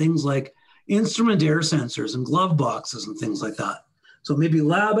is in things like instrument air sensors and glove boxes and things like that. So maybe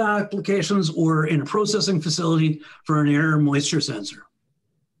lab applications or in a processing facility for an air moisture sensor.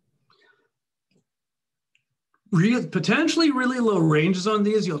 Potentially really low ranges on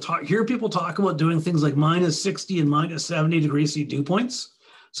these. You'll hear people talk about doing things like -60 and -70 degrees C dew points,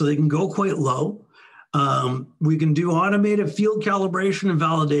 so they can go quite low. We can do automated field calibration and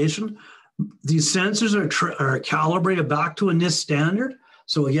validation. These sensors are calibrated back to a NIST standard.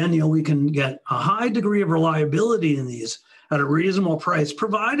 So again, we can get a high degree of reliability in these at a reasonable price,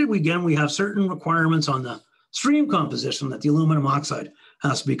 provided we have certain requirements on the stream composition that the aluminum oxide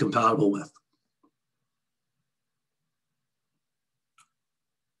has to be compatible with.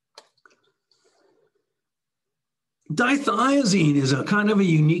 Dithiazine is a kind of a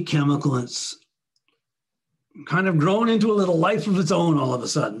unique chemical. It's kind of grown into a little life of its own all of a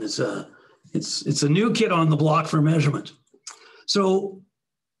sudden. It's a new kid on the block for measurement. So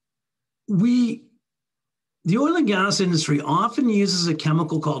the oil and gas industry often uses a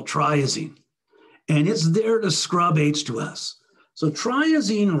chemical called triazine, and it's there to scrub H2S. So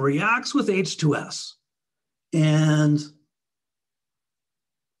triazine reacts with H2S and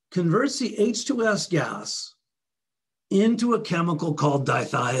converts the H2S gas into a chemical called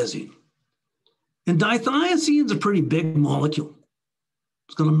dithiazine. And dithiazine is a pretty big molecule.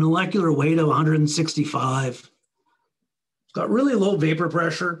 It's got a molecular weight of 165. It's got really low vapor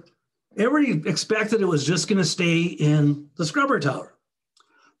pressure. Everybody expected it was just going to stay in the scrubber tower.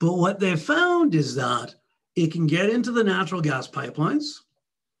 But what they found is that it can get into the natural gas pipelines.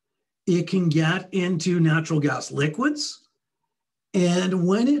 It can get into natural gas liquids. And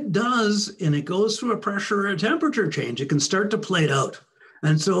when it does, and it goes through a pressure or a temperature change, it can start to plate out.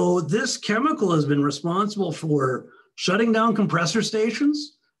 And so this chemical has been responsible for shutting down compressor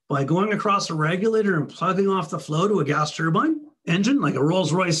stations by going across a regulator and plugging off the flow to a gas turbine engine, like a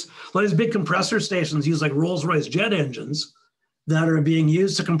Rolls-Royce. A lot of these big compressor stations use like Rolls-Royce jet engines that are being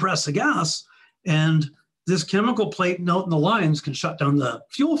used to compress the gas. And this chemical plating out in the lines can shut down the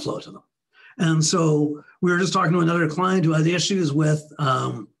fuel flow to them. And so we were just talking to another client who had issues with,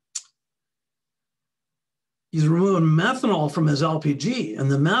 he's removing methanol from his LPG,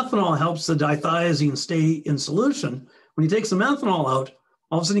 and the methanol helps the dithiazine stay in solution. When he takes the methanol out,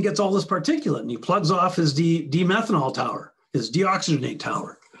 all of a sudden he gets all this particulate, and he plugs off his demethanol tower, his deoxygenate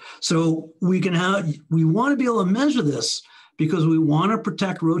tower. So we want to be able to measure this because we want to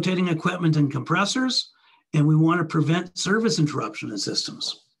protect rotating equipment and compressors, and we want to prevent service interruption in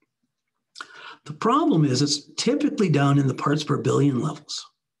systems. The problem is it's typically down in the parts per billion levels.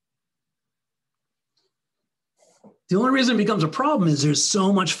 The only reason it becomes a problem is there's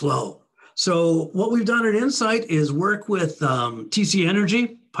so much flow. So what we've done at Insight is work with TC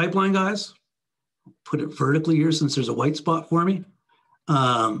Energy, pipeline guys. Put it vertically here since there's a white spot for me.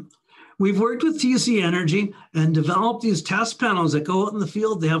 We've worked with TC Energy and developed these test panels that go out in the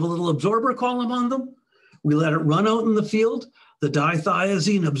field. They have a little absorber column on them. We let it run out in the field. The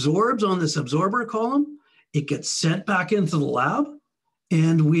dithiazine absorbs on this absorber column. It gets sent back into the lab,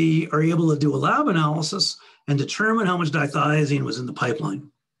 and we are able to do a lab analysis and determine how much dithiazine was in the pipeline.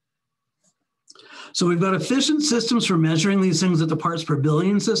 So we've got efficient systems for measuring these things at the parts per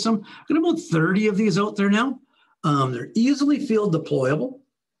billion system. We've got about 30 of these out there now. They're easily field deployable.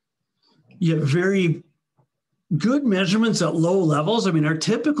 You have very good measurements at low levels. I mean, our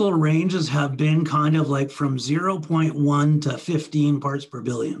typical ranges have been kind of like from 0.1 to 15 parts per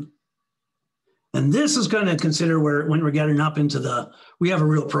billion. And this is kind of consider when we're getting up into we have a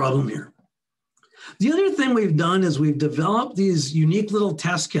real problem here. The other thing we've done is we've developed these unique little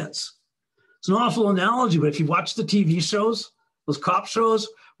test kits. It's an awful analogy, but if you watch the TV shows, those cop shows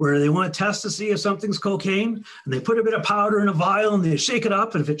where they want to test to see if something's cocaine, and they put a bit of powder in a vial and they shake it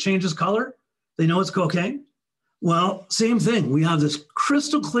up, and if it changes color, they know it's cocaine. Well, same thing. We have this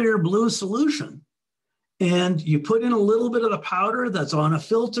crystal clear blue solution, and you put in a little bit of the powder that's on a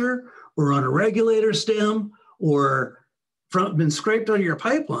filter or on a regulator stem or been scraped out of your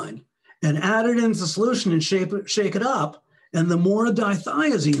pipeline, and add it into the solution and shake it up. And the more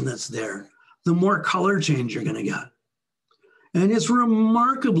dithiazine that's there, the more color change you're going to get. And it's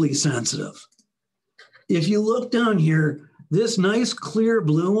remarkably sensitive. If you look down here, this nice clear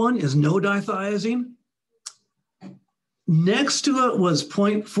blue one is no dithiazine. Next to it was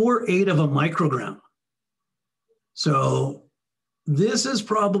 0.48 of a microgram. So this is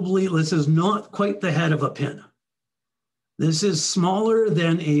not quite the head of a pin. This is smaller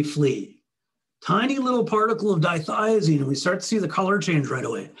than a flea. Tiny little particle of dithiazine, and we start to see the color change right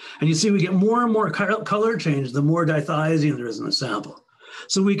away. And you see we get more and more color change the more dithiazine there is in the sample.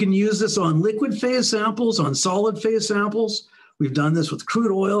 So we can use this on liquid phase samples, on solid phase samples. We've done this with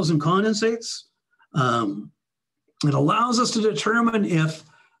crude oils and condensates. It allows us to determine if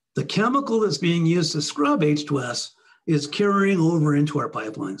the chemical that's being used to scrub H2S is carrying over into our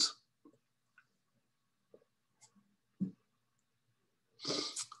pipelines.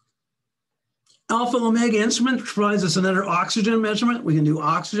 Alpha Omega instrument provides us another oxygen measurement. We can do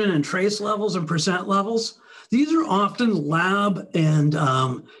oxygen and trace levels and percent levels. These are often lab and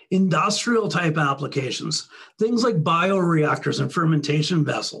industrial type applications. Things like bioreactors and fermentation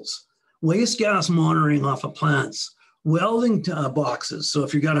vessels, waste gas monitoring off of plants, welding boxes. So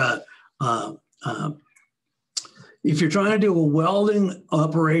if you've got if you're trying to do a welding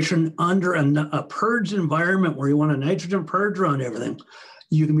operation under a purged environment where you want a nitrogen purge around everything,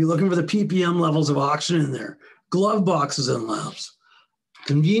 you can be looking for the ppm levels of oxygen in there. Glove boxes in labs.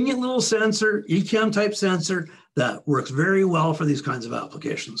 Convenient little sensor, EChem type sensor that works very well for these kinds of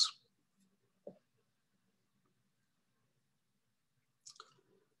applications.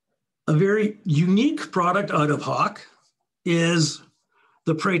 A very unique product out of Hawk is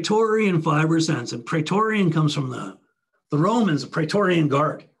the Praetorian fiber sense. And Praetorian comes from the Romans, the Praetorian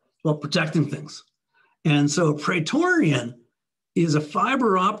Guard, about protecting things. And so Praetorian is a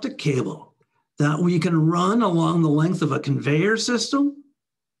fiber optic cable that we can run along the length of a conveyor system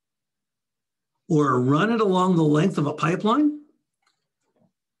or run it along the length of a pipeline,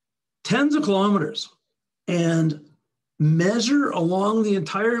 tens of kilometers, and measure along the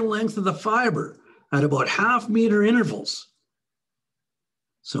entire length of the fiber at about half-meter intervals.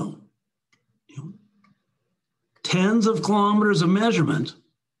 So, tens of kilometers of measurement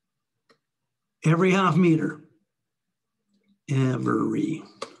every half meter.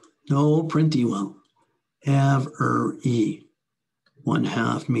 No printy well. Every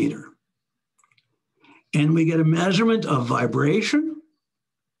 1/2 meter. And we get a measurement of vibration,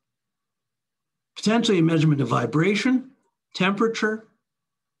 potentially a measurement of vibration, temperature,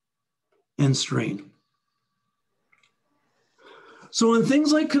 and strain. So in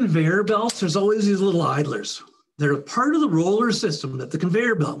things like conveyor belts, there's always these little idlers. They're part of the roller system that the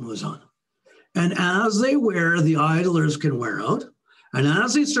conveyor belt moves on. And as they wear, the idlers can wear out. And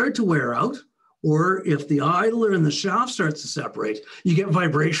as they start to wear out, or if the idler and the shaft starts to separate, you get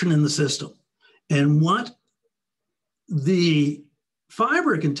vibration in the system. And what the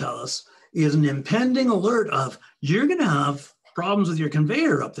fiber can tell us is an impending alert of you're going to have problems with your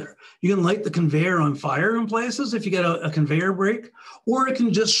conveyor up there. You can light the conveyor on fire in places if you get a conveyor break, or it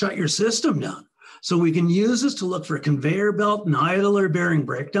can just shut your system down. So we can use this to look for conveyor belt and idler bearing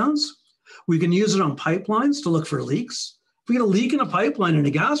breakdowns. We can use it on pipelines to look for leaks. If we get a leak in a pipeline, in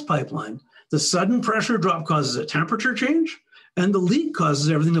a gas pipeline, the sudden pressure drop causes a temperature change, and the leak causes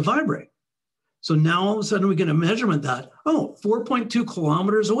everything to vibrate. So now all of a sudden we get a measurement that, 4.2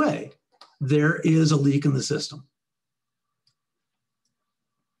 kilometers away, there is a leak in the system.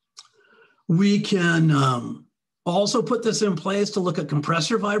 We can also put this in place to look at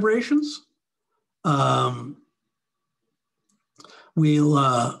compressor vibrations.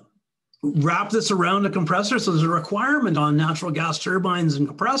 We'll wrap this around a compressor. So there's a requirement on natural gas turbines and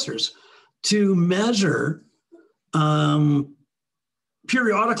compressors to measure,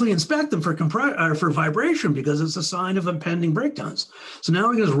 periodically inspect them for vibration, because it's a sign of impending breakdowns. So now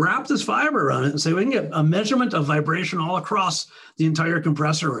we can just wrap this fiber around it and say we can get a measurement of vibration all across the entire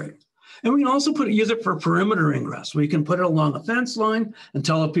compressor rate. And we can also use it for perimeter ingress. We can put it along a fence line and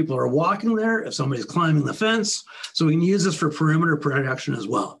tell if people are walking there, if somebody's climbing the fence. So we can use this for perimeter protection as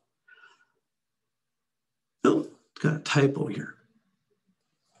well. Oh, got a typo here.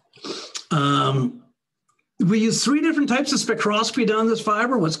 We use 3 different types of spectroscopy down this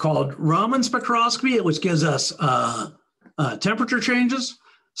fiber, what's called Raman spectroscopy, which gives us temperature changes.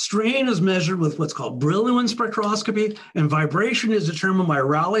 Strain is measured with what's called Brillouin spectroscopy, and vibration is determined by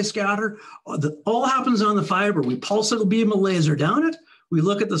Rayleigh scatter. All happens on the fiber. We pulse a beam of laser down it. We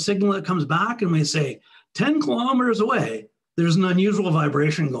look at the signal that comes back, and we say, 10 kilometers away, there's an unusual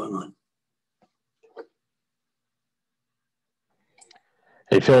vibration going on.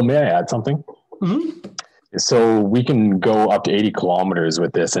 Hey, Phil, may I add something? Mm-hmm. So we can go up to 80 kilometers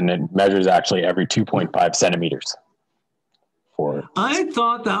with this, and it measures actually every 2.5 centimeters. I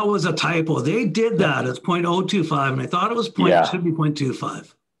thought that was a typo. They did that as 0.025, and I thought it was should be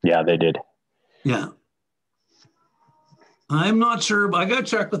 0.25. Yeah, they did. Yeah. I'm not sure, but I got to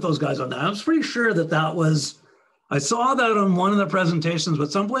check with those guys on that. I was pretty sure that was I saw that on one of the presentations,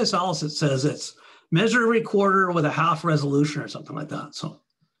 but someplace else it says it's measure every quarter with a half resolution or something like that. So,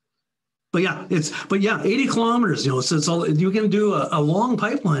 but yeah, 80 kilometers, you know, so it's all, you can do a long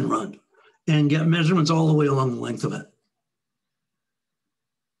pipeline run and get measurements all the way along the length of it.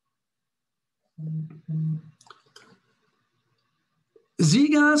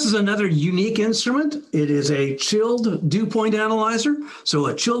 Z-gas is another unique instrument. It is a chilled dew point analyzer. So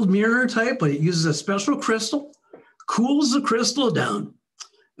a chilled mirror type, but it uses a special crystal, cools the crystal down,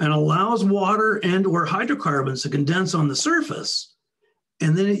 and allows water and or hydrocarbons to condense on the surface.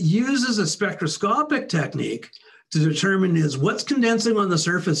 And then it uses a spectroscopic technique to determine is what's condensing on the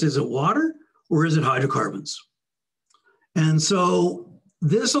surface, is it water or is it hydrocarbons? And so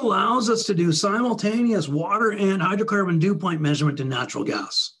this allows us to do simultaneous water and hydrocarbon dew point measurement in natural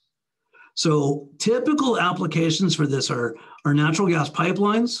gas. So typical applications for this are natural gas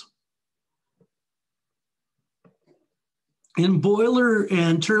pipelines, and boiler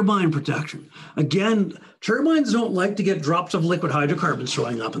and turbine protection. Again, turbines don't like to get drops of liquid hydrocarbons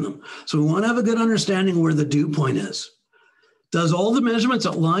showing up in them. So we want to have a good understanding where the dew point is. Does all the measurements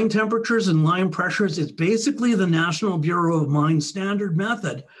at line temperatures and line pressures. It's basically the National Bureau of Mines standard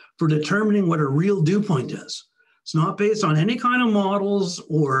method for determining what a real dew point is. It's not based on any kind of models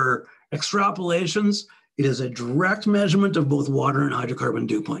or extrapolations. It is a direct measurement of both water and hydrocarbon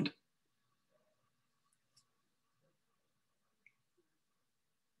dew point.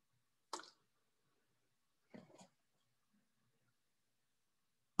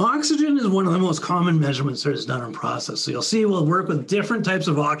 Oxygen is one of the most common measurements that is done in process. So you'll see we'll work with different types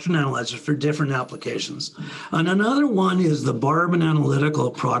of oxygen analyzers for different applications. And another one is the Barban analytical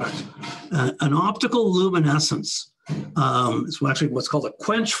product, an optical luminescence. It's actually what's called a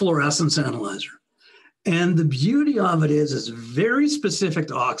quench fluorescence analyzer. And the beauty of it is it's very specific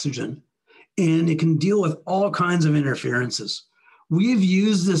to oxygen, and it can deal with all kinds of interferences. We've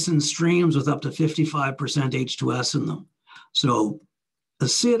used this in streams with up to 55% H2S in them. So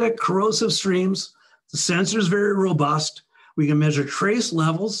acidic, corrosive streams, the sensor is very robust. We can measure trace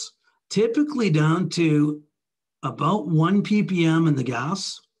levels, typically down to about 1 ppm in the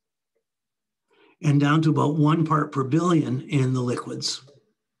gas and down to about 1 part per billion in the liquids.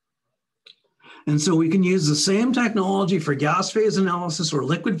 And so we can use the same technology for gas phase analysis or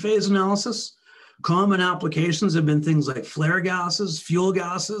liquid phase analysis. Common applications have been things like flare gases, fuel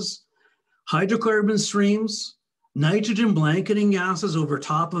gases, hydrocarbon streams, nitrogen blanketing gases over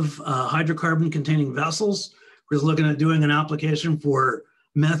top of hydrocarbon-containing vessels. We're just looking at doing an application for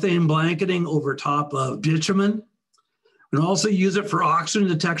methane blanketing over top of bitumen. We can also use it for oxygen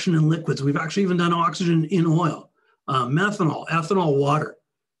detection in liquids. We've actually even done oxygen in oil, methanol, ethanol, water.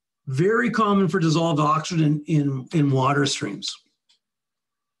 Very common for dissolved oxygen in water streams.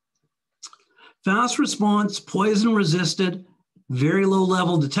 Fast response, poison resisted, very low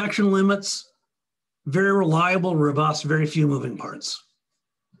level detection limits, very reliable, robust, very few moving parts.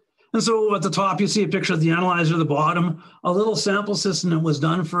 And so at the top, you see a picture of the analyzer at the bottom, a little sample system that was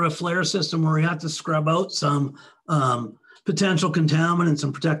done for a flare system where we had to scrub out some potential contaminants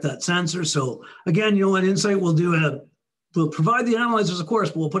and protect that sensor. So again, you know what, Insight will do we'll provide the analyzers, of course,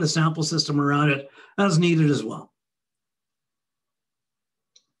 but we'll put a sample system around it as needed as well.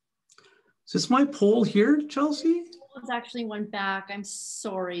 Is this my poll here, Chelsea? It's actually went back. I'm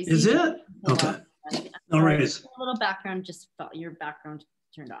sorry. Is it? Okay. All right. A little background, just felt your background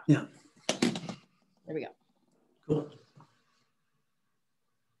turned off. Yeah. There we go. Cool.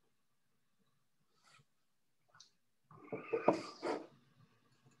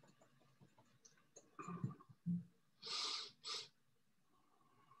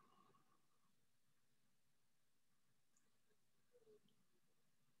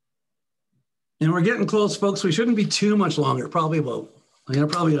 And we're getting close, folks. We shouldn't be too much longer. I'm gonna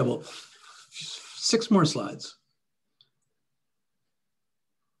probably get about 6 more slides.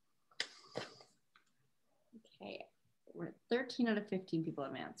 Okay, we're at 13 out of 15 people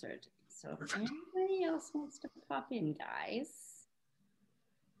have answered. So if anybody else wants to pop in, guys.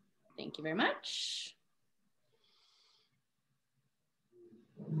 Thank you very much.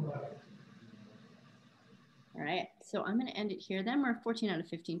 All right, so I'm gonna end it here then. We're 14 out of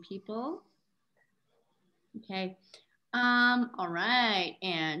 15 people. Okay, all right,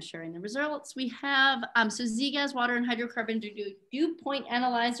 and sharing the results. We have, so Z-gas, water, and hydrocarbon dew point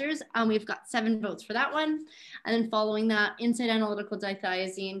analyzers. We've got 7 votes for that one. And then following that, Insight Analytical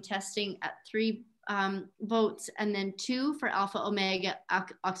Dithiazine testing at 3 votes, and then 2 for alpha omega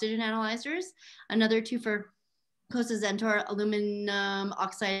oxygen analyzers, another 2 for COSA Zentor aluminum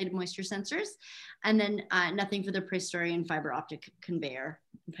oxide moisture sensors, and then nothing for the Praetorian fiber optic conveyor.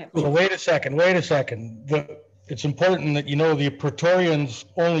 Well, wait a second. it's important that you know the Praetorians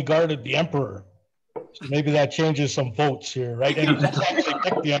only guarded the emperor. So maybe that changes some votes here, right? And he actually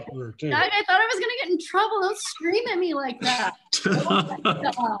picked the emperor too. I thought I was going to get in trouble. Don't scream at me like that. Oh my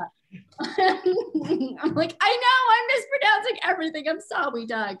God. I'm like, I know I'm mispronouncing everything. I'm sorry,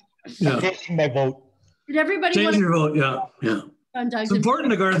 Doug. Yeah. I'm taking my vote. Did everybody Change want your vote. Yeah. Yeah. on Doug's? It's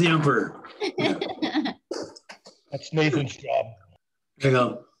important to guard the emperor. That's Nathan's job. There you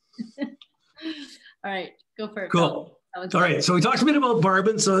go. All right, go for it. Cool. All right, so we talked a bit about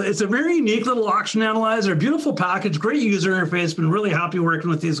Barbon. So it's a very unique little auction analyzer, beautiful package, great user interface. Been really happy working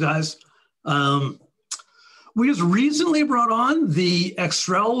with these guys. We just recently brought on the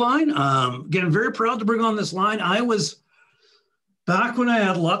Extrel line. Again, very proud to bring on this line. I was back when I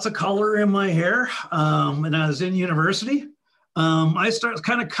had lots of color in my hair and I was in university. I started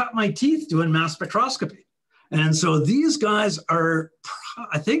kind of cut my teeth doing mass spectroscopy. And so these guys are,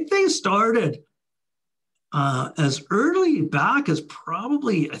 I think they started as early back as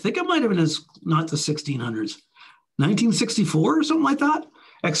probably, I think it might have been as not the 1600s, 1964 or something like that.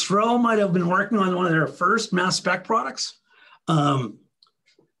 Extrel might have been working on one of their first mass spec products.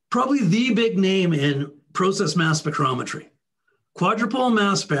 Probably the big name in process mass spectrometry. Quadrupole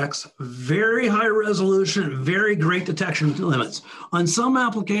mass specs, very high resolution, very great detection limits. On some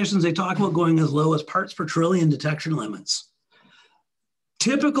applications, they talk about going as low as parts per trillion detection limits.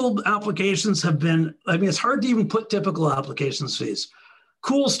 Typical applications have been, I mean, it's hard to even put typical applications fees.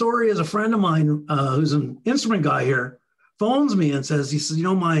 Cool story is a friend of mine who's an instrument guy here, phones me and says, he says, you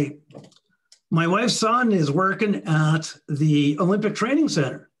know, my wife's son is working at the Olympic Training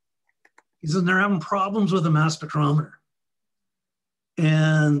Center. He says, they're having problems with a mass spectrometer.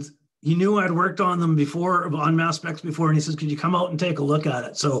 And he knew I'd worked on them before, on mass specs before, and he says, could you come out and take a look at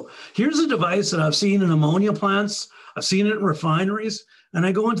it? So here's a device that I've seen in ammonia plants. I've seen it in refineries. And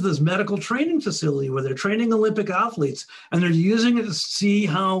I go into this medical training facility where they're training Olympic athletes, and they're using it to see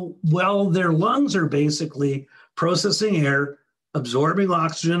how well their lungs are basically processing air, absorbing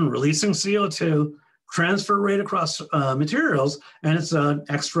oxygen, releasing CO2, transfer rate across materials, and it's an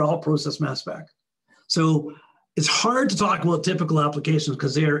Extrel process mass spec. So it's hard to talk about typical applications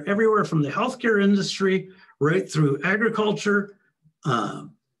because they are everywhere from the healthcare industry right through agriculture,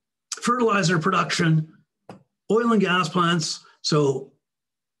 fertilizer production, oil and gas plants. So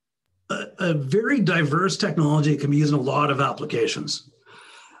a very diverse technology can be used in a lot of applications.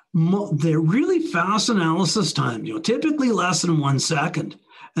 They're really fast analysis time, you know, typically less than 1 second.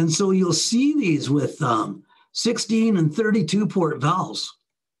 And so you'll see these with 16 and 32 port valves.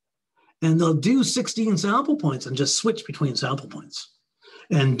 And they'll do 16 sample points and just switch between sample points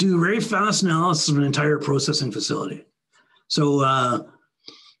and do very fast analysis of an entire processing facility. So a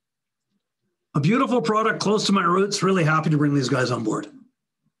beautiful product close to my roots, really happy to bring these guys on board.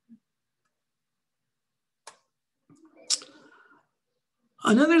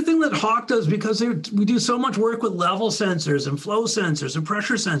 Another thing that Hawk does, because we do so much work with level sensors and flow sensors and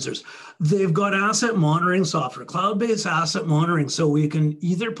pressure sensors, they've got asset monitoring software, cloud-based asset monitoring. So we can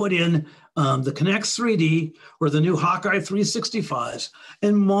either put in the Connect 3D or the new Hawkeye 365s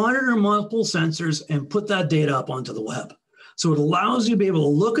and monitor multiple sensors and put that data up onto the web. So it allows you to be able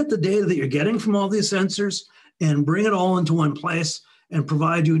to look at the data that you're getting from all these sensors and bring it all into one place and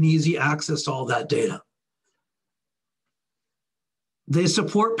provide you an easy access to all that data. They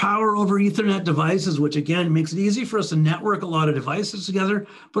support power over Ethernet devices, which again makes it easy for us to network a lot of devices together,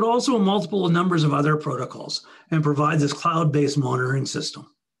 but also multiple numbers of other protocols and provide this cloud-based monitoring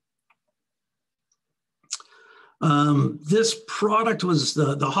system. This product was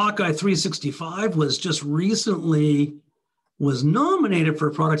the Hawkeye 365 was just recently was nominated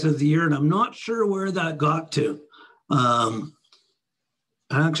for Product of the Year, and I'm not sure where that got to.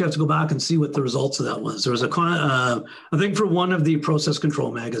 I actually have to go back and see what the results of that was. There was I think for one of the process control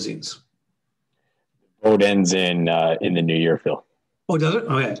magazines. Vote ends in the new year, Phil. Oh, does it?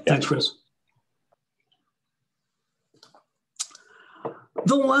 Okay, yeah. Thanks, Chris.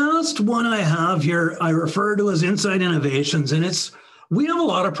 The last one I have here, I refer to as Insight Innovations, and we have a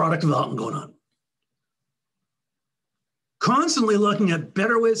lot of product development going on. Constantly looking at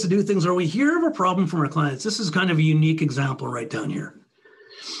better ways to do things, or we hear of a problem from our clients. This is kind of a unique example right down here.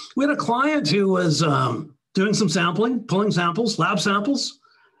 We had a client who was doing some sampling, pulling samples, lab samples,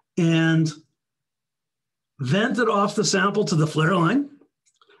 and vented off the sample to the flare line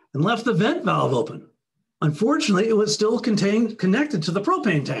and left the vent valve open. Unfortunately, it was still connected to the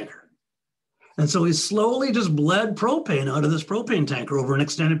propane tanker. And so he slowly just bled propane out of this propane tanker over an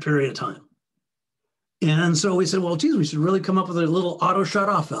extended period of time. And so we said, well, geez, we should really come up with a little auto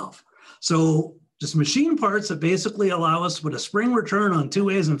shut-off valve. So just machine parts that basically allow us to put a spring return on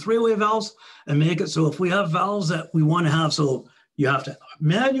 2-ways and 3-way valves and make it so if we have valves that we want to have, so you have to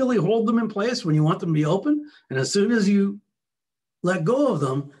manually hold them in place when you want them to be open. And as soon as you let go of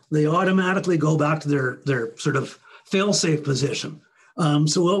them, they automatically go back to their sort of fail-safe position.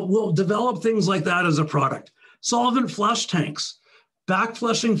 So we'll develop things like that as a product. Solvent flush tanks, back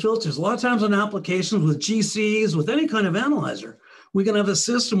flushing filters. A lot of times on applications with GCs, with any kind of analyzer, we can have a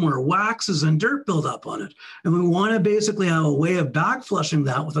system where waxes and dirt build up on it. And we want to basically have a way of back flushing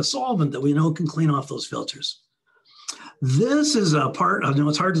that with a solvent that we know can clean off those filters. This is a part, I know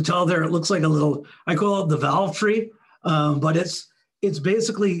it's hard to tell there. It looks like a little, I call it the valve tree, but it's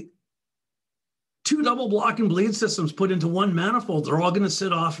basically 2 double block and bleed systems put into one manifold. They're all going to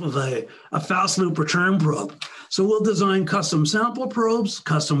sit off of a fast loop return probe. So we'll design custom sample probes,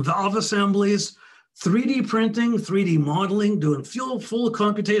 custom valve assemblies, 3D printing, 3D modeling, doing full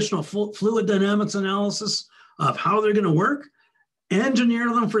computational fluid dynamics analysis of how they're going to work, engineer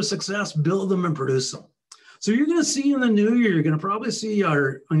them for success, build them and produce them. So you're going to see in the new year, you're going to probably see I'm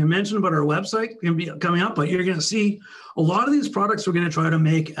going to mention about our website going to be coming up, but you're going to see a lot of these products we're going to try to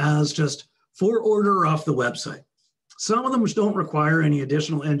make as just for order off the website. Some of them which don't require any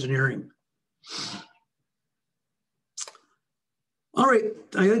additional engineering. All right,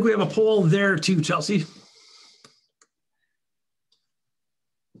 I think we have a poll there too, Chelsea.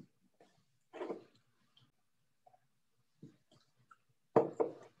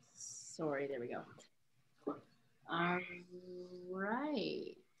 Sorry, there we go. All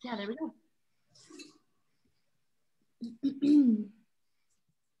right. Yeah, there we go.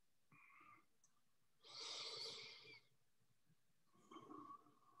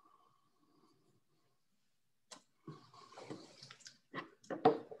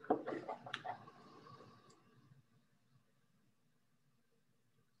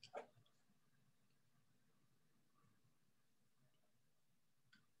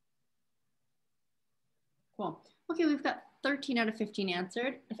 Cool. Okay, we've got 13 out of 15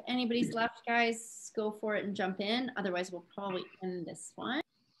 answered. If anybody's left, guys, go for it and jump in. Otherwise, we'll probably end this one.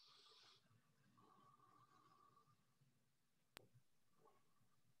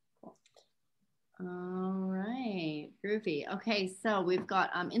 Cool. All right, groovy. Okay, so we've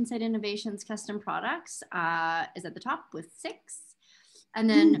got Insight Innovations Custom Products is at the top with 6. And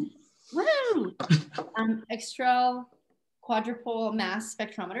then, woo! Extra quadrupole mass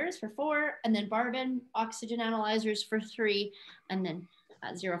spectrometers for 4, and then Barbon oxygen analyzers for 3, and then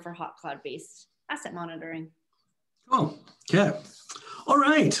 0 for hot cloud-based asset monitoring. Oh, okay. All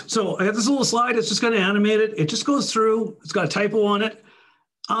right. So I got this little slide. It's just going to animate it. It just goes through. It's got a typo on it.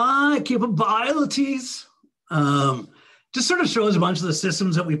 Capabilities. Just sort of shows a bunch of the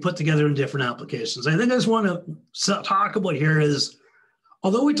systems that we put together in different applications. I think I just want to talk about here is,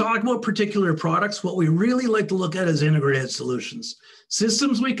 although we talk about particular products, what we really like to look at is integrated solutions,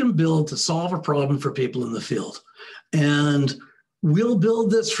 systems we can build to solve a problem for people in the field. And we'll build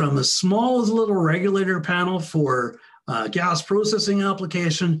this from as small as a little regulator panel for gas processing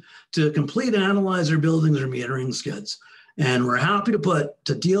application to complete analyzer buildings or metering skids. And we're happy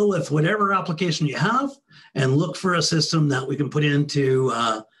to deal with whatever application you have and look for a system that we can put in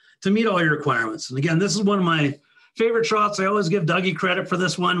to meet all your requirements. And again, this is one of my favorite shots. I always give Dougie credit for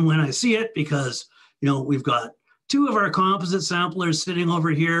this one when I see it because, you know, we've got 2 of our composite samplers sitting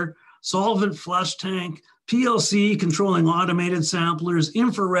over here, solvent flush tank, PLC controlling automated samplers,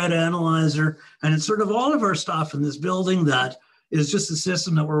 infrared analyzer, and it's sort of all of our stuff in this building that is just a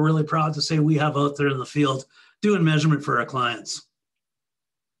system that we're really proud to say we have out there in the field doing measurement for our clients.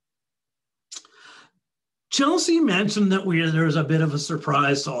 Chelsea mentioned that there was a bit of a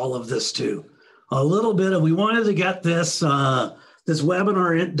surprise to all of this too. A little bit of, we wanted to get this this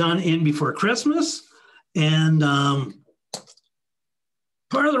webinar done in before Christmas. And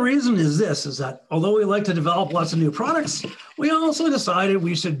part of the reason is that although we like to develop lots of new products, we also decided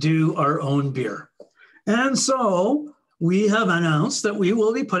we should do our own beer. And so we have announced that we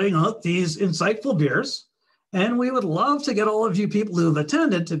will be putting out these insightful beers. And we would love to get all of you people who have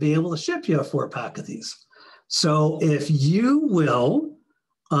attended to be able to ship you a 4-pack of these. So if you will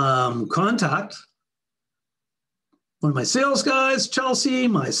contact one of my sales guys, Chelsea,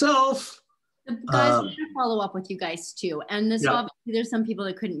 myself. The guys are going to follow up with you guys too. And this obviously there's some people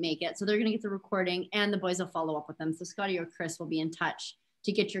that couldn't make it. So they're going to get the recording and the boys will follow up with them. So Scotty or Chris will be in touch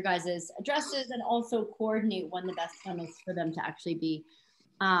to get your guys' addresses and also coordinate when the best time is for them to actually be.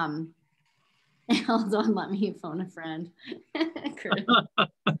 Hold on, let me phone a friend. Chris.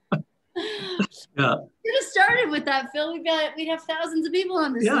 Yeah. Could have started with that, Phil. We'd have thousands of people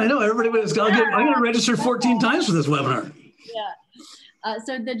on this. Yeah, I know. Everybody was. I'm going to register 14 times for this webinar.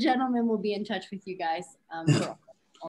 So the gentleman will be in touch with you guys for all